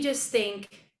 and we just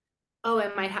think, oh,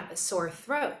 I might have a sore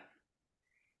throat,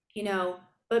 you know,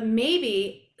 but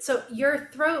maybe. So your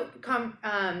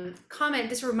comment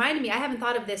just reminded me, I haven't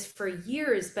thought of this for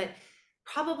years, but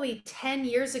probably 10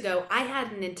 years ago, I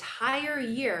had an entire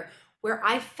year where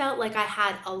I felt like I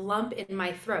had a lump in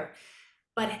my throat.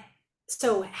 But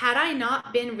so had I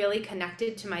not been really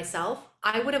connected to myself,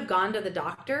 I would have gone to the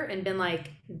doctor and been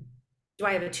like, do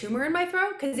I have a tumor in my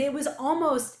throat? Because it was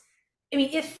almost, I mean,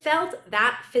 it felt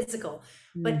that physical,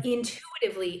 Mm. but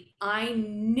intuitively, I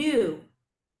knew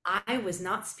I was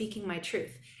not speaking my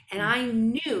truth. And I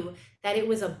knew that it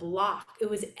was a block. It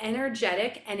was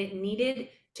energetic and it needed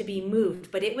to be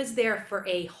moved, but it was there for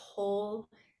a whole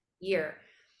year.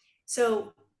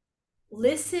 So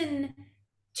listen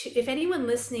to, if anyone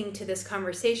listening to this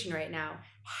conversation right now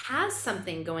has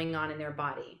something going on in their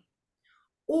body,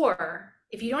 or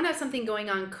if you don't have something going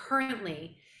on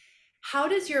currently, how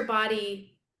does your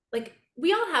body, like,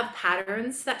 we all have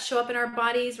patterns that show up in our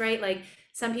bodies, right? Like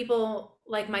some people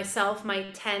like myself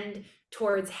might tend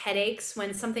towards headaches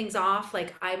when something's off.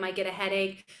 Like I might get a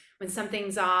headache when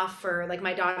something's off, or like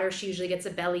my daughter, she usually gets a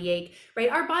belly ache,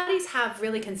 right? Our bodies have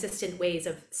really consistent ways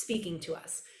of speaking to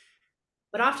us,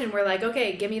 but often we're like,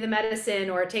 okay, give me the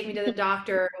medicine or take me to the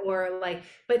doctor, or like,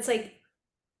 but it's like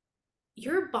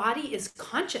your body is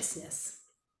consciousness.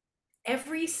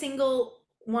 Every single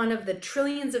one of the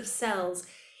trillions of cells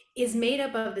is made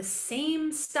up of the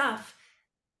same stuff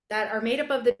that are made up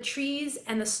of the trees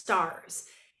and the stars.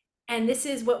 And this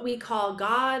is what we call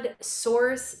God,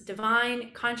 source,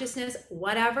 divine, consciousness,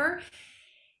 whatever.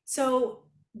 So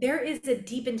there is a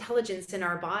deep intelligence in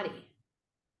our body.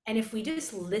 And if we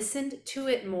just listened to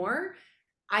it more,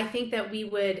 I think that we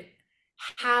would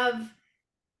have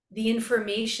the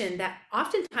information that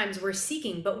oftentimes we're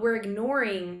seeking, but we're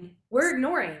avoiding,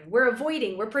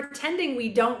 we're pretending we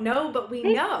don't know, but we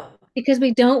Right. know. Because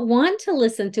we don't want to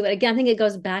listen to it. Again, I think it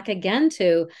goes back again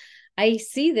to I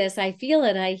see this, I feel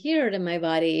it, I hear it in my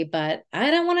body, but I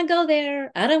don't want to go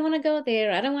there. I don't want to go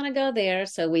there. I don't want to go there.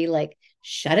 So we like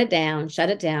shut it down,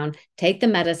 take the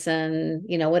medicine,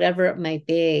 whatever it might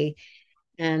be.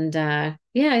 And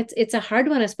yeah, it's a hard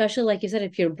one, especially like you said,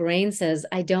 if your brain says,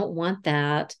 I don't want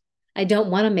that. I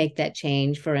don't want to make that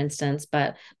change, for instance,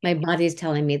 but my body's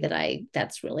telling me that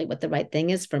that's really what the right thing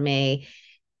is for me.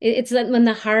 It's that when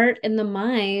the heart and the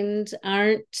mind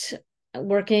aren't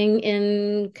working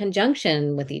in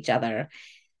conjunction with each other.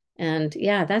 And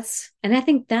yeah, and I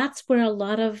think that's where a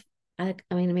lot of, I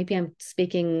mean, maybe I'm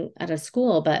speaking out of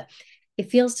school, but it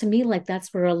feels to me like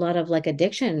that's where a lot of like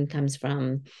addiction comes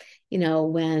from.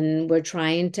 When we're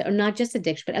trying to, or not just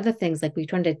addiction, but other things, like we're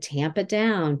trying to tamp it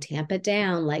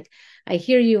down. Like, I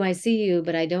hear you, I see you,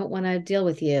 but I don't want to deal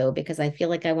with you because I feel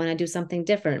like I want to do something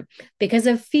different because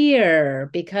of fear,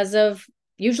 because of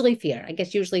usually fear, I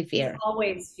guess, usually It's fear,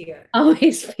 always fear.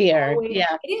 always fear. Always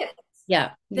Yeah. it is.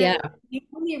 Yeah. The Yeah. the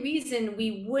only reason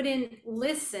we wouldn't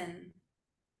listen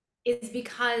is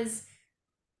because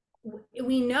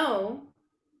we know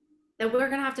that we're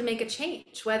going to have to make a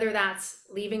change, whether that's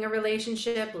leaving a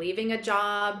relationship, leaving a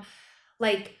job,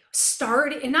 like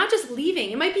start, and not just leaving,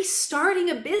 it might be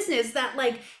starting a business that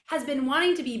like has been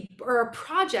wanting to be, or a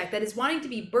project that is wanting to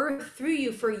be birthed through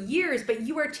you for years, but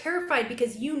you are terrified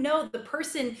because you know the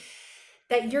person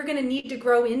that you're going to need to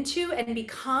grow into and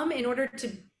become in order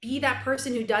to be that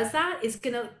person who does that is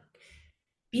going to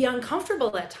be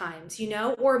uncomfortable at times,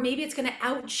 or maybe it's going to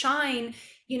outshine,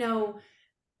 you know,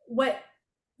 what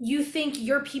you think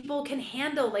your people can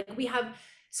handle. Like we have,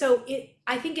 so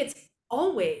I think it's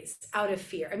always out of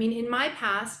fear. I mean, in my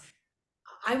past,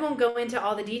 I won't go into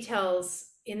all the details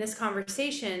in this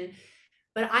conversation,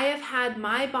 but I have had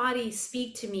my body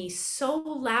speak to me so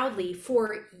loudly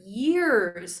for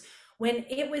years when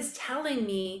it was telling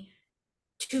me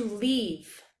to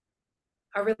leave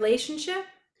a relationship,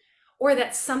 or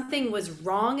that something was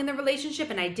wrong in the relationship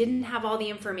and I didn't have all the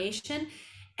information.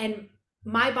 And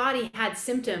my body had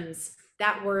symptoms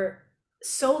that were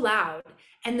so loud.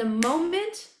 And the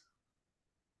moment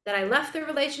that I left the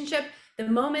relationship, the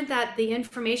moment that the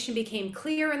information became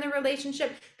clear in the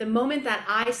relationship, the moment that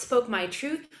I spoke my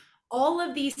truth, all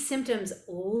of these symptoms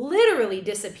literally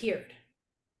disappeared.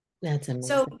 That's So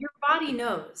amazing. your body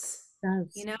knows, It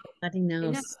you does. know, Body it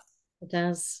knows. knows. It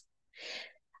does.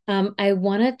 I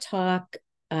want to talk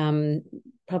um,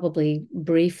 probably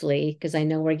briefly because I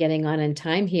know we're getting on in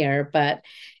time here, but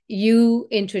you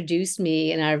introduced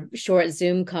me in our short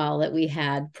Zoom call that we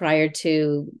had prior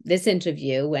to this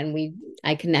interview when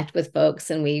I connect with folks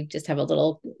and we just have a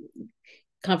little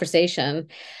conversation.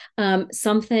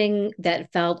 Something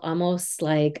that felt almost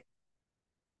like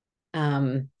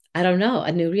I don't know,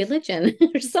 a new religion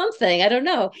or something. I don't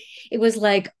know. It was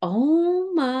like, oh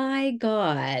my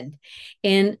God.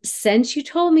 And since you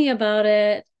told me about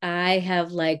it, I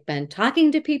have like been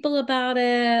talking to people about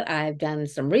it. I've done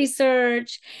some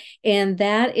research, and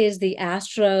that is the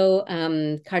astro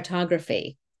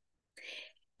cartography.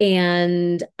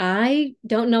 And I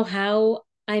don't know how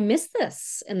I miss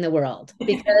this in the world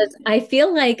because I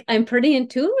feel like I'm pretty in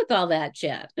tune with all that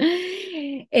shit.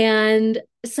 And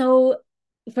so,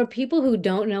 for people who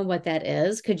don't know what that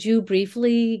is, could you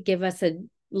briefly give us a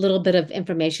little bit of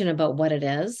information about what it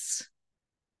is?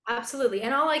 Absolutely.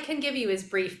 And all I can give you is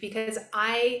brief because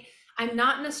I'm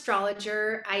not an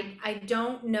astrologer. I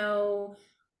don't know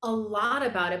a lot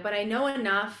about it, but I know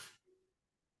enough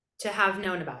to have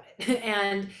known about it.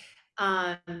 And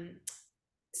um,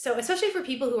 so especially for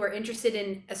people who are interested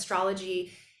in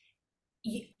astrology,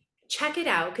 you, check it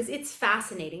out because it's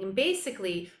fascinating. And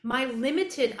basically, my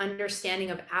limited understanding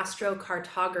of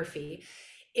astrocartography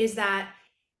is that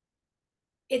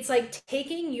it's like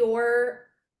taking your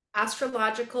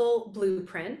astrological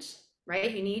blueprint,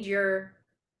 right? You need your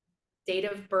date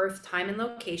of birth, time, and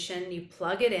location. You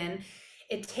plug it in.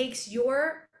 It takes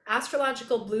your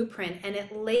astrological blueprint and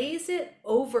it lays it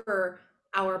over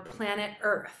our planet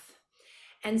Earth.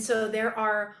 And so there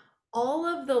are all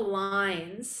of the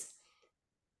lines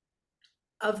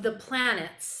of the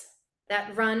planets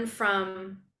that run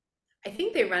from, I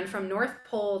think they run from North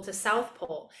Pole to South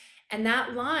Pole. And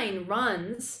that line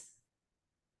runs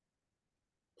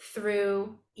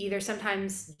through either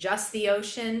sometimes just the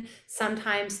ocean,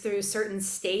 sometimes through certain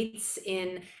states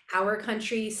in our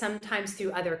country, sometimes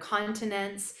through other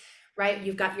continents, right?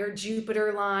 You've got your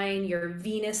Jupiter line, your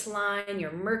Venus line,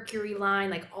 your Mercury line,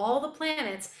 like all the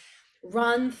planets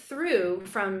run through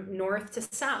from north to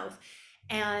south.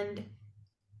 And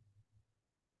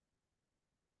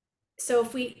so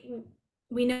if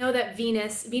we know that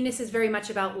Venus is very much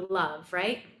about love,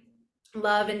 right?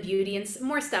 Love and beauty and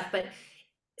more stuff, but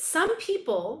some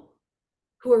people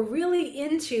who are really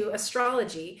into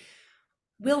astrology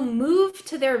will move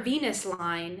to their Venus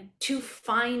line to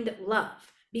find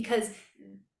love because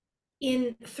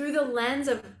in through the lens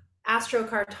of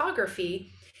astrocartography,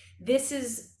 this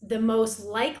is the most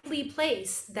likely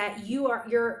place that you're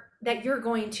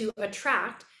going to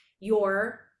attract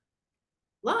your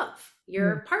love,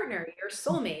 your Mm. partner, your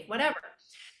soulmate, whatever.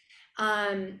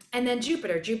 And then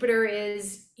Jupiter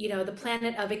is, the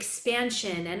planet of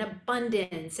expansion and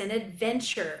abundance and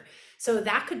adventure. So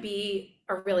that could be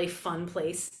a really fun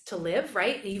place to live,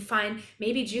 right? You find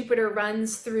maybe Jupiter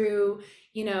runs through,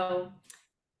 you know,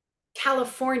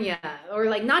 California, or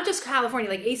like not just California,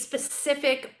 like a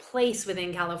specific place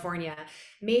within California.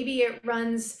 Maybe it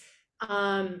runs,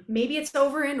 maybe it's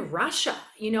over in Russia,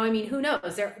 I mean, who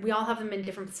knows? We all have them in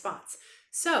different spots.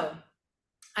 So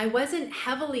I wasn't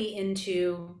heavily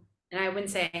into, and I wouldn't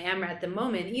say I am at the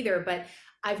moment either, but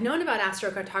I've known about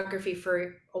astrocartography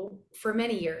for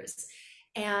many years.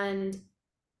 And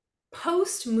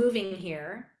post moving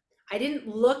here, I didn't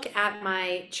look at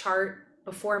my chart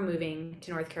before moving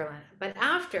to North Carolina, but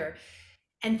after,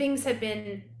 and things have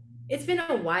been, it's been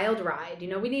a wild ride. We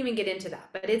didn't even get into that,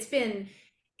 but it's been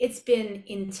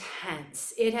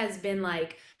intense. It has been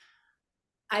like,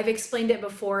 I've explained it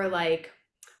before, like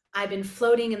I've been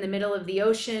floating in the middle of the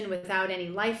ocean without any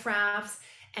life rafts.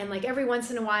 And like every once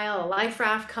in a while, a life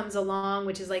raft comes along,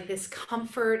 which is like this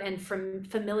comfort and from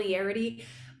familiarity.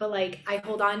 But like I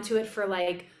hold on to it for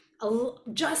like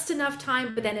just enough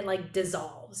time, but then it like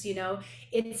dissolves.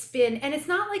 It's been, and it's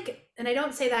not like, and I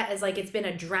don't say that as like it's been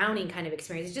a drowning kind of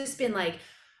experience. It's just been like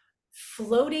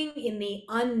floating in the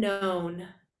unknown,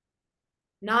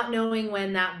 not knowing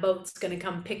when that boat's going to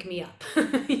come pick me up,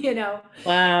 you know?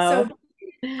 Wow. So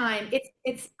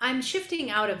it's I'm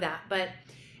shifting out of that, but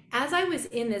as I was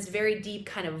in this very deep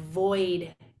kind of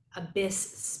void abyss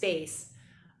space,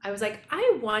 I was like,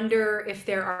 I wonder if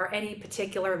there are any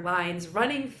particular lines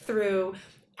running through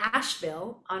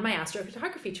Asheville on my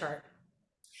astrophotography chart.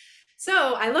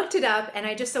 So I looked it up and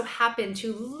I just so happened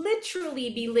to literally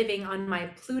be living on my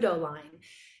Pluto line.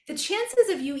 The chances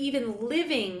of you even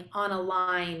living on a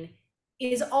line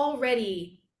is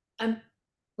already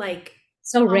like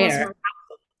So almost rare.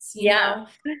 miraculous, you Yeah.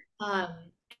 know? Um,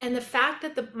 and the fact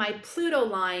that my Pluto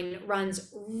line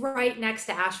runs right next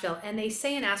to Asheville, and they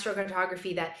say in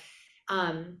astrocartography that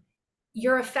um,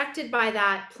 you're affected by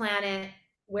that planet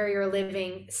where you're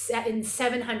living in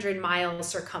 700 miles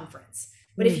circumference.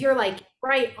 But if Mm. you're like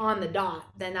right on the dot,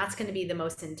 then that's going to be the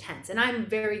most intense. And I'm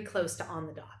very close to on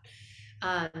the dot.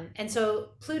 And so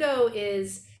Pluto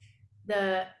is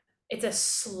the it's a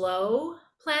slow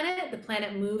planet. The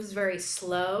planet moves very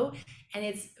slow, and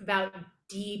it's about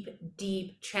deep,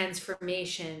 deep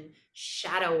transformation,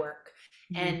 shadow work.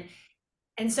 Mm.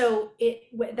 And so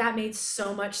that made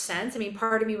so much sense. I mean,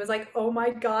 part of me was like, "Oh my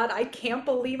God, I can't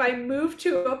believe I moved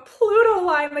to a Pluto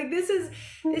line. Like this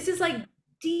is like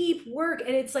deep work,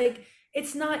 and it's like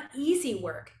it's not easy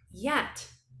work yet."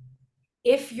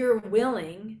 if you're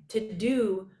willing to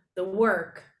do the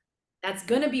work that's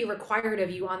going to be required of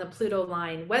you on the Pluto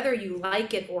line, whether you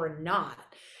like it or not,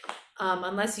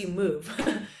 unless you move.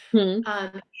 Hmm.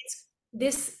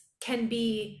 This can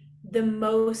be the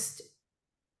most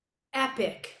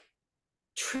epic,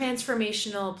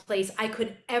 transformational place I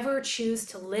could ever choose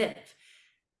to live.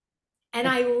 And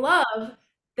I love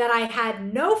that I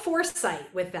had no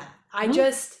foresight with that. I Oh,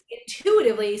 just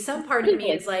intuitively, some part of me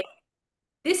really? is like,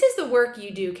 this is the work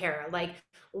you do, Kara. Like,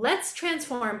 let's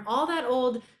transform all that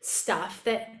old stuff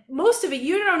that most of it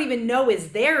you don't even know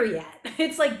is there yet.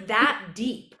 It's like that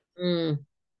deep. Mm,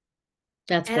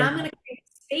 that's And I'm going wild. to create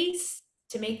space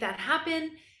to make that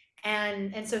happen.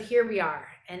 And so here we are.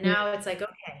 And Mm. now it's like,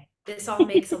 okay, this all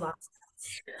makes a lot of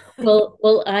sense.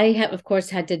 Well, I have, of course,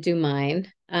 had to do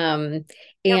mine.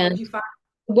 Yeah, what did And you find?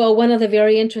 well, one of the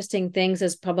very interesting things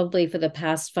is probably for the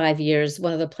past 5 years,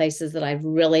 one of the places that I've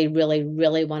really, really,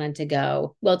 really wanted to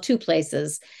go. Well, two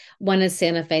places. One is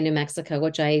Santa Fe, New Mexico,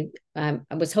 which I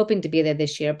was hoping to be there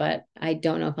this year, but I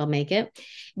don't know if I'll make it.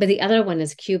 But the other one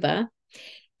is Cuba,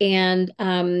 and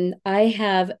I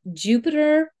have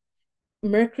Jupiter,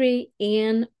 Mercury,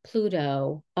 and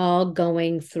Pluto all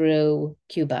going through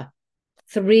Cuba.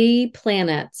 Three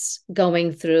planets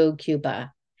going through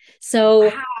Cuba. So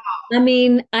Wow. I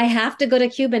mean, I have to go to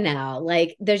Cuba now.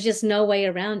 Like, there's just no way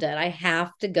around it. I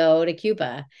have to go to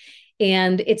Cuba.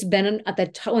 And it's been at the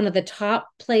top, one of the top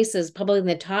places, probably in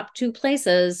the top two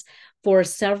places for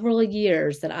several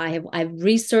years that I've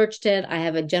researched it. I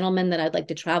have a gentleman that I'd like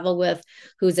to travel with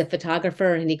who's a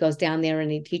photographer, and he goes down there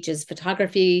and he teaches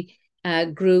photography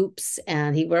groups,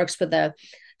 and he works for the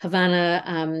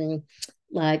Havana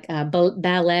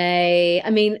ballet. I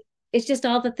mean, it's just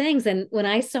all the things. And when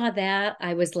I saw that,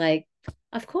 I was like,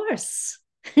 of course.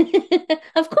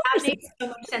 Of That course. makes so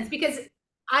much sense because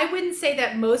I wouldn't say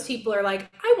that most people are like,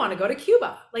 I want to go to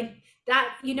Cuba. Like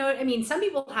that, you know, I mean, some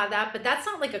people have that, but that's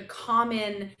not like a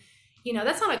common,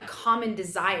 that's not a common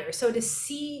desire. So to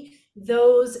see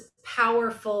those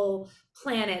powerful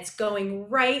planets going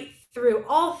right through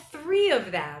all three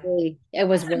of them, It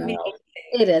was that's wild. amazing.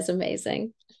 It is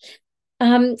amazing.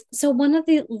 So one of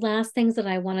the last things that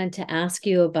I wanted to ask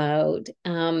you about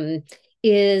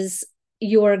is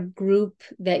your group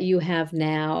that you have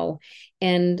now.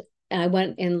 And I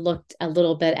went and looked a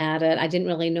little bit at it. I didn't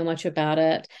really know much about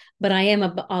it, but I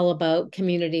am all about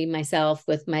community myself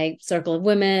with my circle of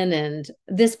women and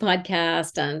this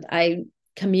podcast. And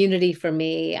community for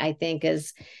me, I think,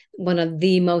 is one of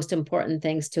the most important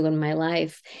things too in my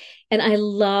life. And I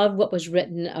love what was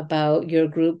written about your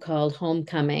group called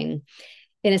Homecoming,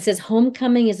 and it says,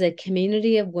 Homecoming is a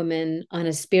community of women on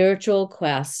a spiritual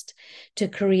quest to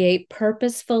create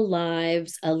purposeful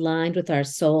lives aligned with our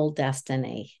soul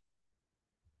destiny.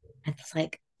 It's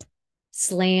like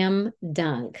slam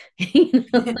dunk.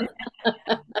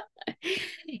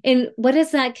 And what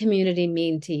does that community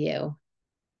mean to you?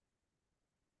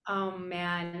 Oh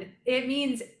man,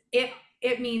 it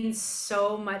it means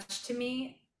so much to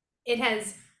me. It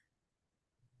has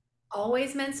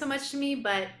always meant so much to me,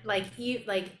 but like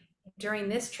during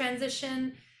this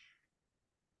transition,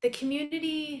 the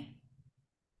community,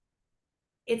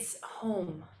 it's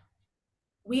home.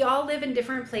 We all live in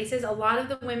different places. A lot of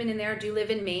the women in there do live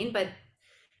in Maine, but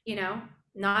you know,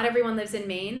 not everyone lives in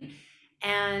Maine.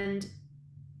 And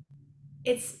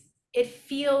it's it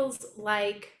feels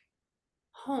like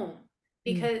home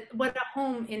Mm, because what a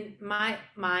home in my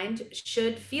mind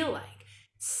should feel like: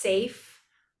 safe,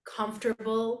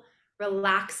 comfortable,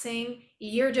 relaxing.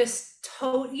 You're just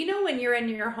when you're in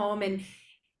your home and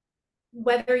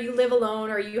whether you live alone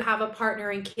or you have a partner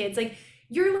and kids,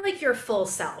 you're like your full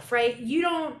self, right? You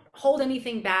don't hold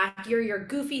anything back. You're your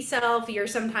goofy self. You're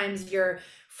sometimes your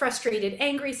frustrated,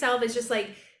 angry self. It's just like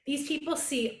these people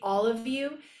see all of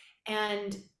you,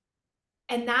 and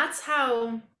that's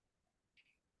how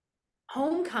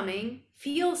homecoming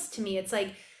feels to me. It's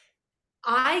like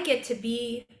I get to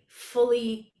be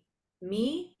fully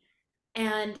me,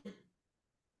 and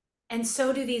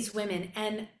so do these women.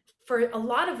 And for a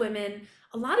lot of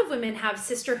women have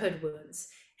sisterhood wounds.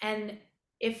 And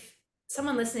if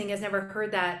someone listening has never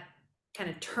heard that kind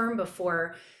of term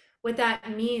before, what that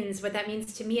means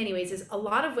to me anyways, is a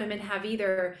lot of women have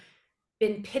either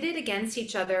been pitted against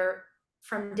each other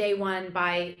from day one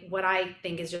by what I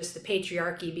think is just the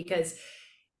patriarchy. Because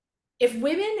if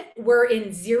women were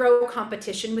in zero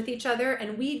competition with each other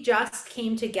and we just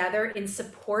came together in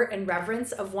support and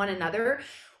reverence of one another,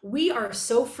 we are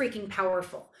so freaking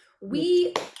powerful. mm,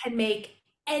 We can make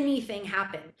anything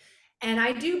happen. And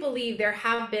I do believe there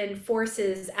have been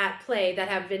forces at play that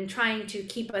have been trying to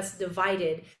keep us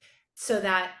divided so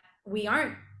that we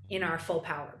aren't in our full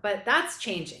power. But that's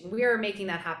changing. We are making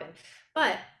that happen.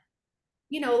 But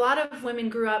a lot of women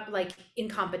grew up like in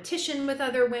competition with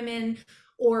other women,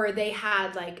 or they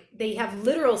have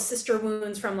literal sister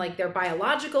wounds from like their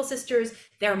biological sisters,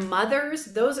 their mothers.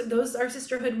 Those are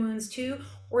sisterhood wounds too.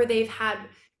 Or they've had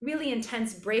really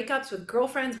intense breakups with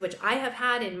girlfriends, which I have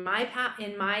had in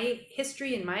my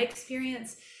history, in my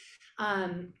experience.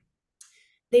 Um,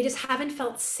 they just haven't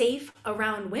felt safe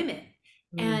around women.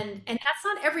 Mm. And that's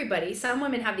not everybody. Some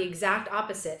women have the exact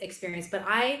opposite experience, but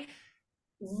I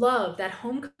love that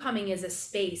homecoming is a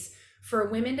space for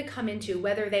women to come into,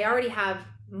 whether they already have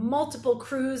multiple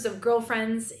crews of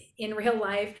girlfriends in real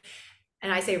life,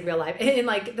 and I say real life in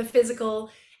like the physical,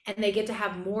 and they get to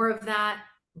have more of that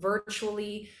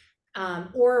virtually,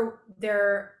 or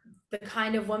they're the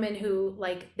kind of woman who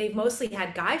like they've mostly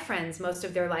had guy friends most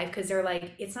of their life because they're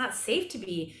like it's not safe to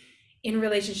be in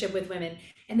relationship with women,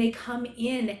 and they come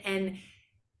in and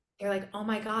they're like, oh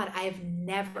my God,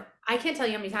 I can't tell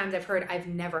you how many times I've heard, I've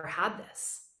never had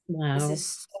this. This Wow. is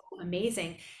so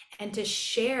amazing. And to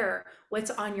share what's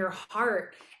on your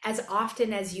heart as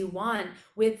often as you want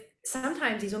with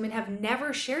sometimes these women have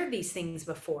never shared these things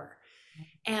before.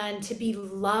 And to be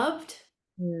loved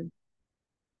Mm.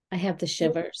 I have the through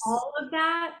shivers. all of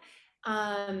that.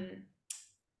 Um,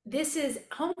 this is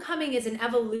homecoming is an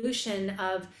evolution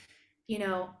of,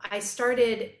 I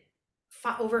started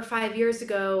over 5 years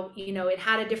ago. It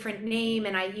had a different name,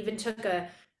 and I even took a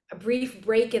brief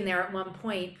break in there at one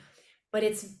point, but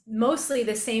it's mostly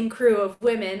the same crew of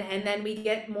women. And then we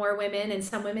get more women, and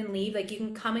some women leave. Like you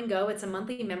can come and go. It's a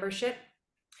monthly membership.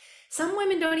 Some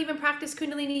women don't even practice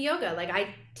Kundalini yoga. Like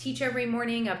I teach every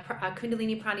morning a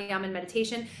Kundalini pranayama and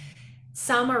meditation.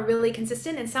 Some are really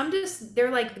consistent, and some just,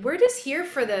 they're like, we're just here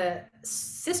for the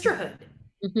sisterhood,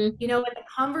 Hmm. and the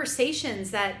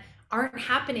conversations that aren't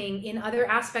happening in other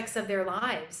aspects of their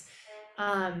lives.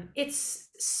 It's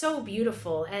so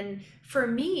beautiful. And for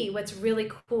me, what's really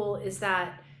cool is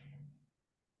that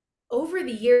over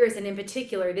the years, and in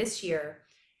particular this year,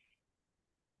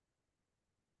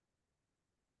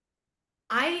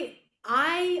 I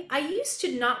used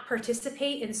to not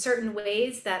participate in certain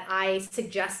ways that I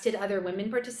suggested other women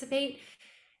participate,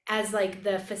 as like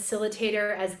the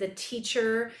facilitator, as the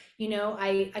teacher.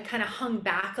 I kind of hung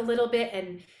back a little bit,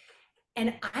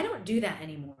 and I don't do that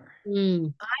anymore.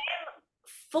 Mm.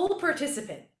 Full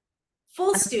participant, full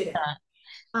I love student. that.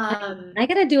 I, Um, I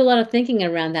got to do a lot of thinking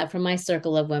around that from my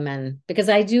circle of women because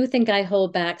I do think I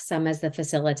hold back some as the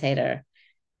facilitator.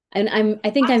 And I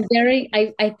think I'm very,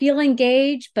 I feel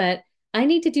engaged, but I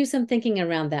need to do some thinking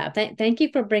around that. Thank you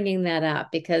for bringing that up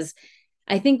because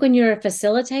I think when you're a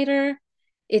facilitator,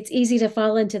 it's easy to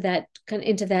fall into that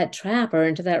trap or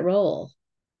into that role.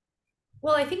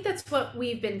 well, I think that's what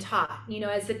we've been taught,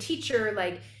 as the teacher,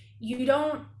 like you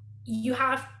don't, you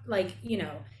have like,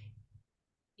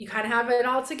 you kind of have it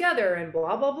all together and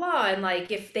blah blah blah, and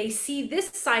like if they see this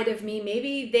side of me,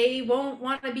 maybe they won't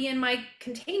want to be in my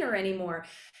container anymore.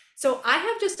 So I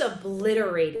have just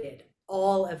obliterated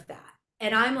all of that,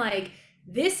 and I'm like,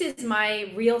 this is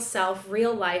my real self,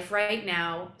 real life right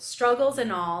now, struggles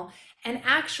and all. And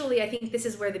actually I think this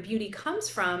is where the beauty comes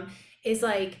from, is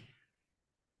like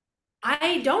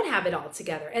I don't have it all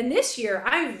together. And this year,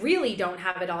 I really don't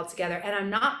have it all together. And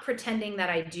I'm not pretending that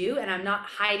I do, and I'm not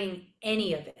hiding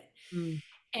any of it. Mm.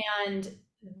 And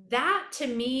that to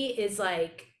me is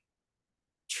like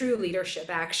true leadership,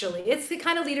 actually. It's the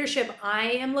kind of leadership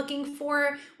I am looking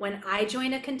for when I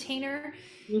join a container,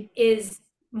 is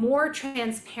more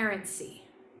transparency.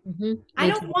 Mm-hmm. I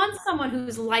Me don't too. want someone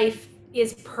whose life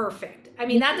is perfect. I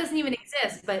mean, that Yeah. doesn't even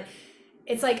exist, but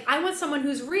it's like I want someone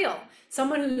who's real,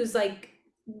 someone who's like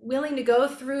willing to go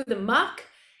through the muck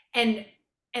and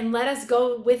let us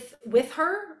go with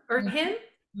her or him,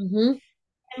 Mm-hmm.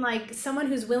 and like someone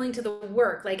who's willing to the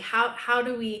work. Like how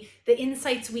do we, the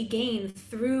insights we gain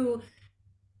through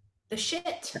the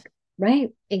shit. Right.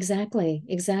 Exactly.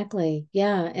 Exactly.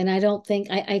 Yeah. And I don't think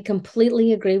I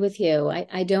completely agree with you.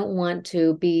 I don't want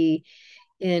to be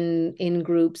in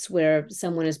groups where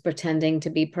someone is pretending to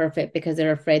be perfect because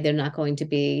they're afraid they're not going to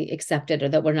be accepted or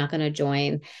that we're not going to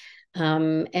join.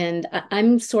 And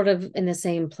I'm sort of in the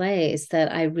same place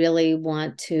that I really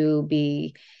want to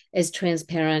be as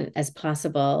transparent as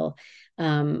possible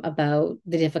about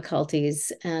the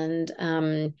difficulties. And,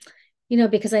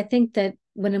 because I think that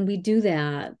when we do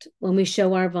that, when we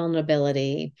show our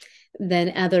vulnerability,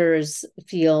 then others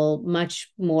feel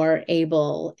much more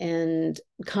able and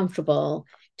comfortable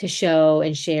to show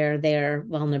and share their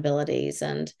vulnerabilities.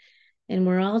 And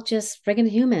we're all just friggin'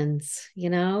 humans,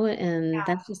 and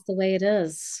that's just the way it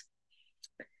is.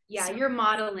 Yeah, So, you're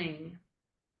modeling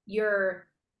your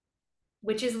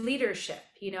which is leadership.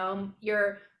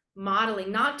 You're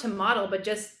modeling, not to model, but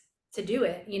just to do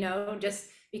it, just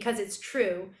because it's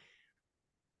true.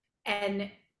 And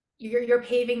you're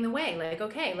paving the way. Like,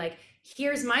 okay, like,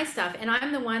 here's my stuff, and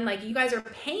I'm the one, like, you guys are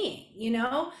paying,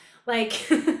 like,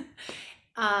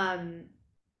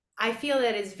 I feel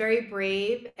that it's very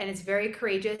brave and it's very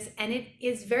courageous and it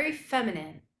is very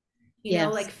feminine. Like,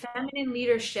 Yes, feminine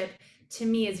leadership to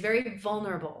me is very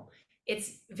vulnerable.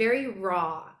 It's very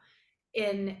raw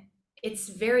and it's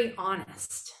very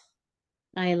honest.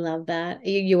 I love that.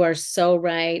 You are so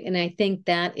right. And I think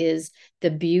that is the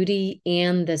beauty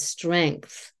and the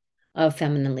strength of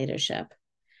feminine leadership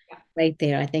Yeah. right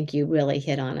there. I think you really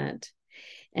hit on it.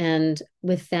 And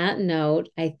with that note,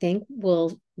 I think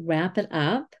we'll wrap it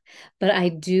up. But I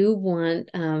do want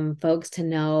folks to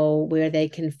know where they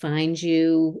can find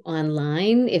you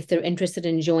online if they're interested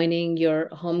in joining your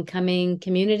homecoming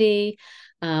community,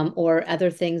 or other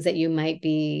things that you might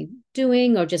be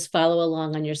doing, or just follow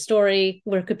along on your story.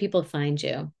 Where could people find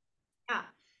you? Yeah.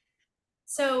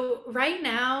 So right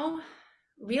now,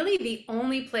 really the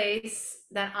only place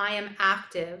that I am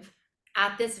active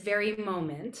at this very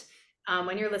moment,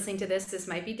 when you're listening to this, this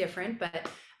might be different, but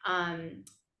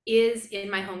is in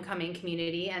my homecoming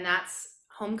community, and that's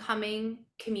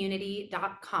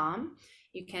homecomingcommunity.com.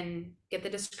 You can get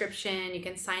the description, you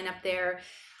can sign up there.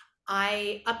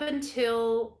 Up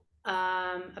until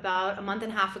about a month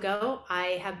and a half ago,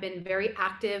 I have been very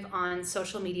active on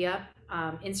social media,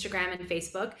 Instagram and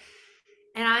Facebook.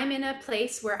 And I'm in a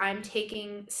place where I'm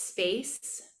taking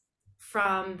space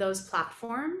from those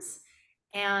platforms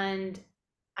and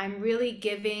I'm really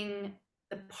giving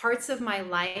the parts of my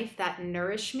life that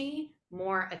nourish me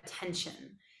more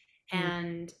attention. Mm.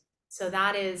 And so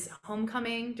that is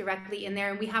homecoming directly in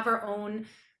there. And we have our own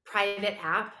private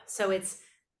app. So it's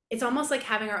almost like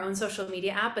having our own social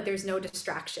media app, but there's no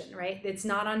distraction, right? It's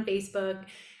not on Facebook.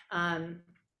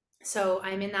 So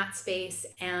I'm in that space,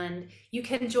 and you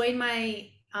can join my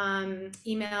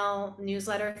email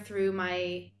newsletter through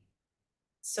my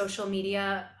social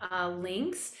media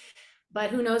links. But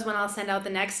who knows when I'll send out the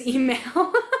next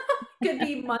email? Could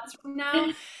be months from now.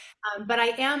 But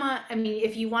I mean,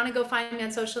 if you want to go find me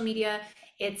on social media,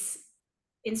 it's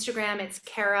Instagram, it's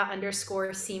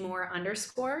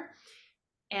Kara_Seymour_.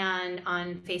 And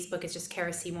on Facebook, it's just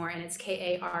Kara Seymour, and it's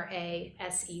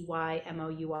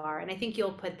KARASEYMOUR. And I think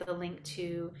you'll put the link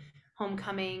to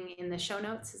Homecoming in the show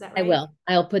notes. Is that I right? will.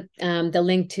 I'll put the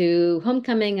link to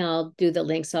homecoming. I'll do the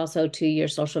links also to your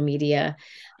social media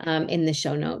in the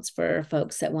show notes for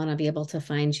folks that want to be able to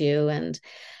find you. And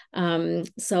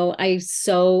so I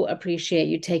so appreciate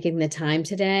you taking the time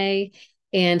today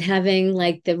and having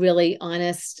like the really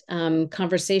honest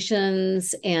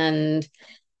conversations. And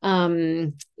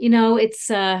it's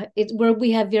where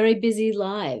we have very busy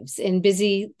lives and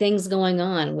busy things going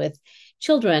on with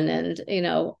children, and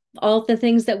all the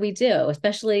things that we do,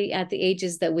 especially at the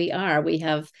ages that we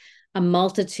have a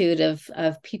multitude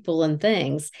of people and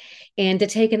things. And to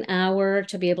take an hour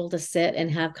to be able to sit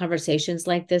and have conversations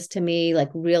like this, to me, like,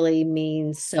 really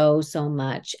means so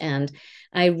much. And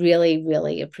I really,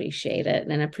 really appreciate it,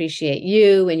 and appreciate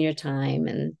you and your time.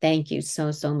 And thank you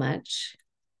so much.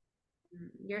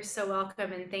 You're so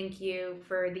welcome, and thank you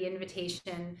for the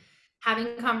invitation.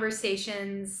 Having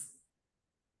conversations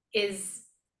is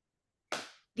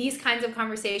these kinds of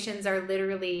conversations are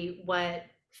literally what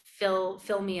fill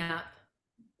me up.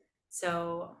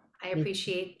 So I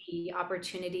appreciate the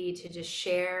opportunity to just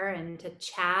share and to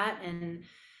chat, and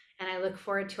I look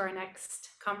forward to our next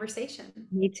conversation.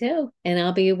 Me too. And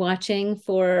I'll be watching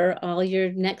for all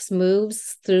your next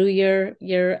moves through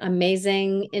your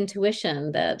amazing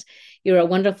intuition. That you're a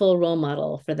wonderful role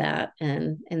model for that.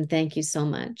 And thank you so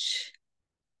much.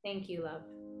 Thank you, love.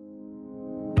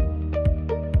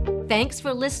 Thanks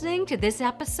for listening to this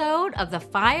episode of the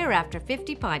Fire After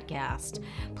 50 podcast.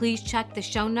 Please check the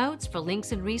show notes for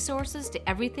links and resources to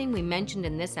everything we mentioned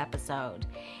in this episode.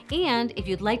 And if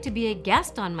you'd like to be a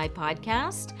guest on my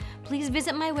podcast, please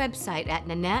visit my website at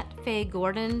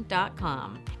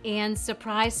NanetteFayeGordon.com. And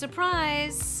surprise,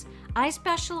 surprise, I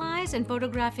specialize in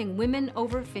photographing women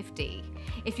over 50.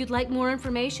 If you'd like more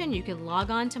information, you can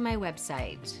log on to my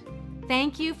website.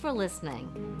 Thank you for listening.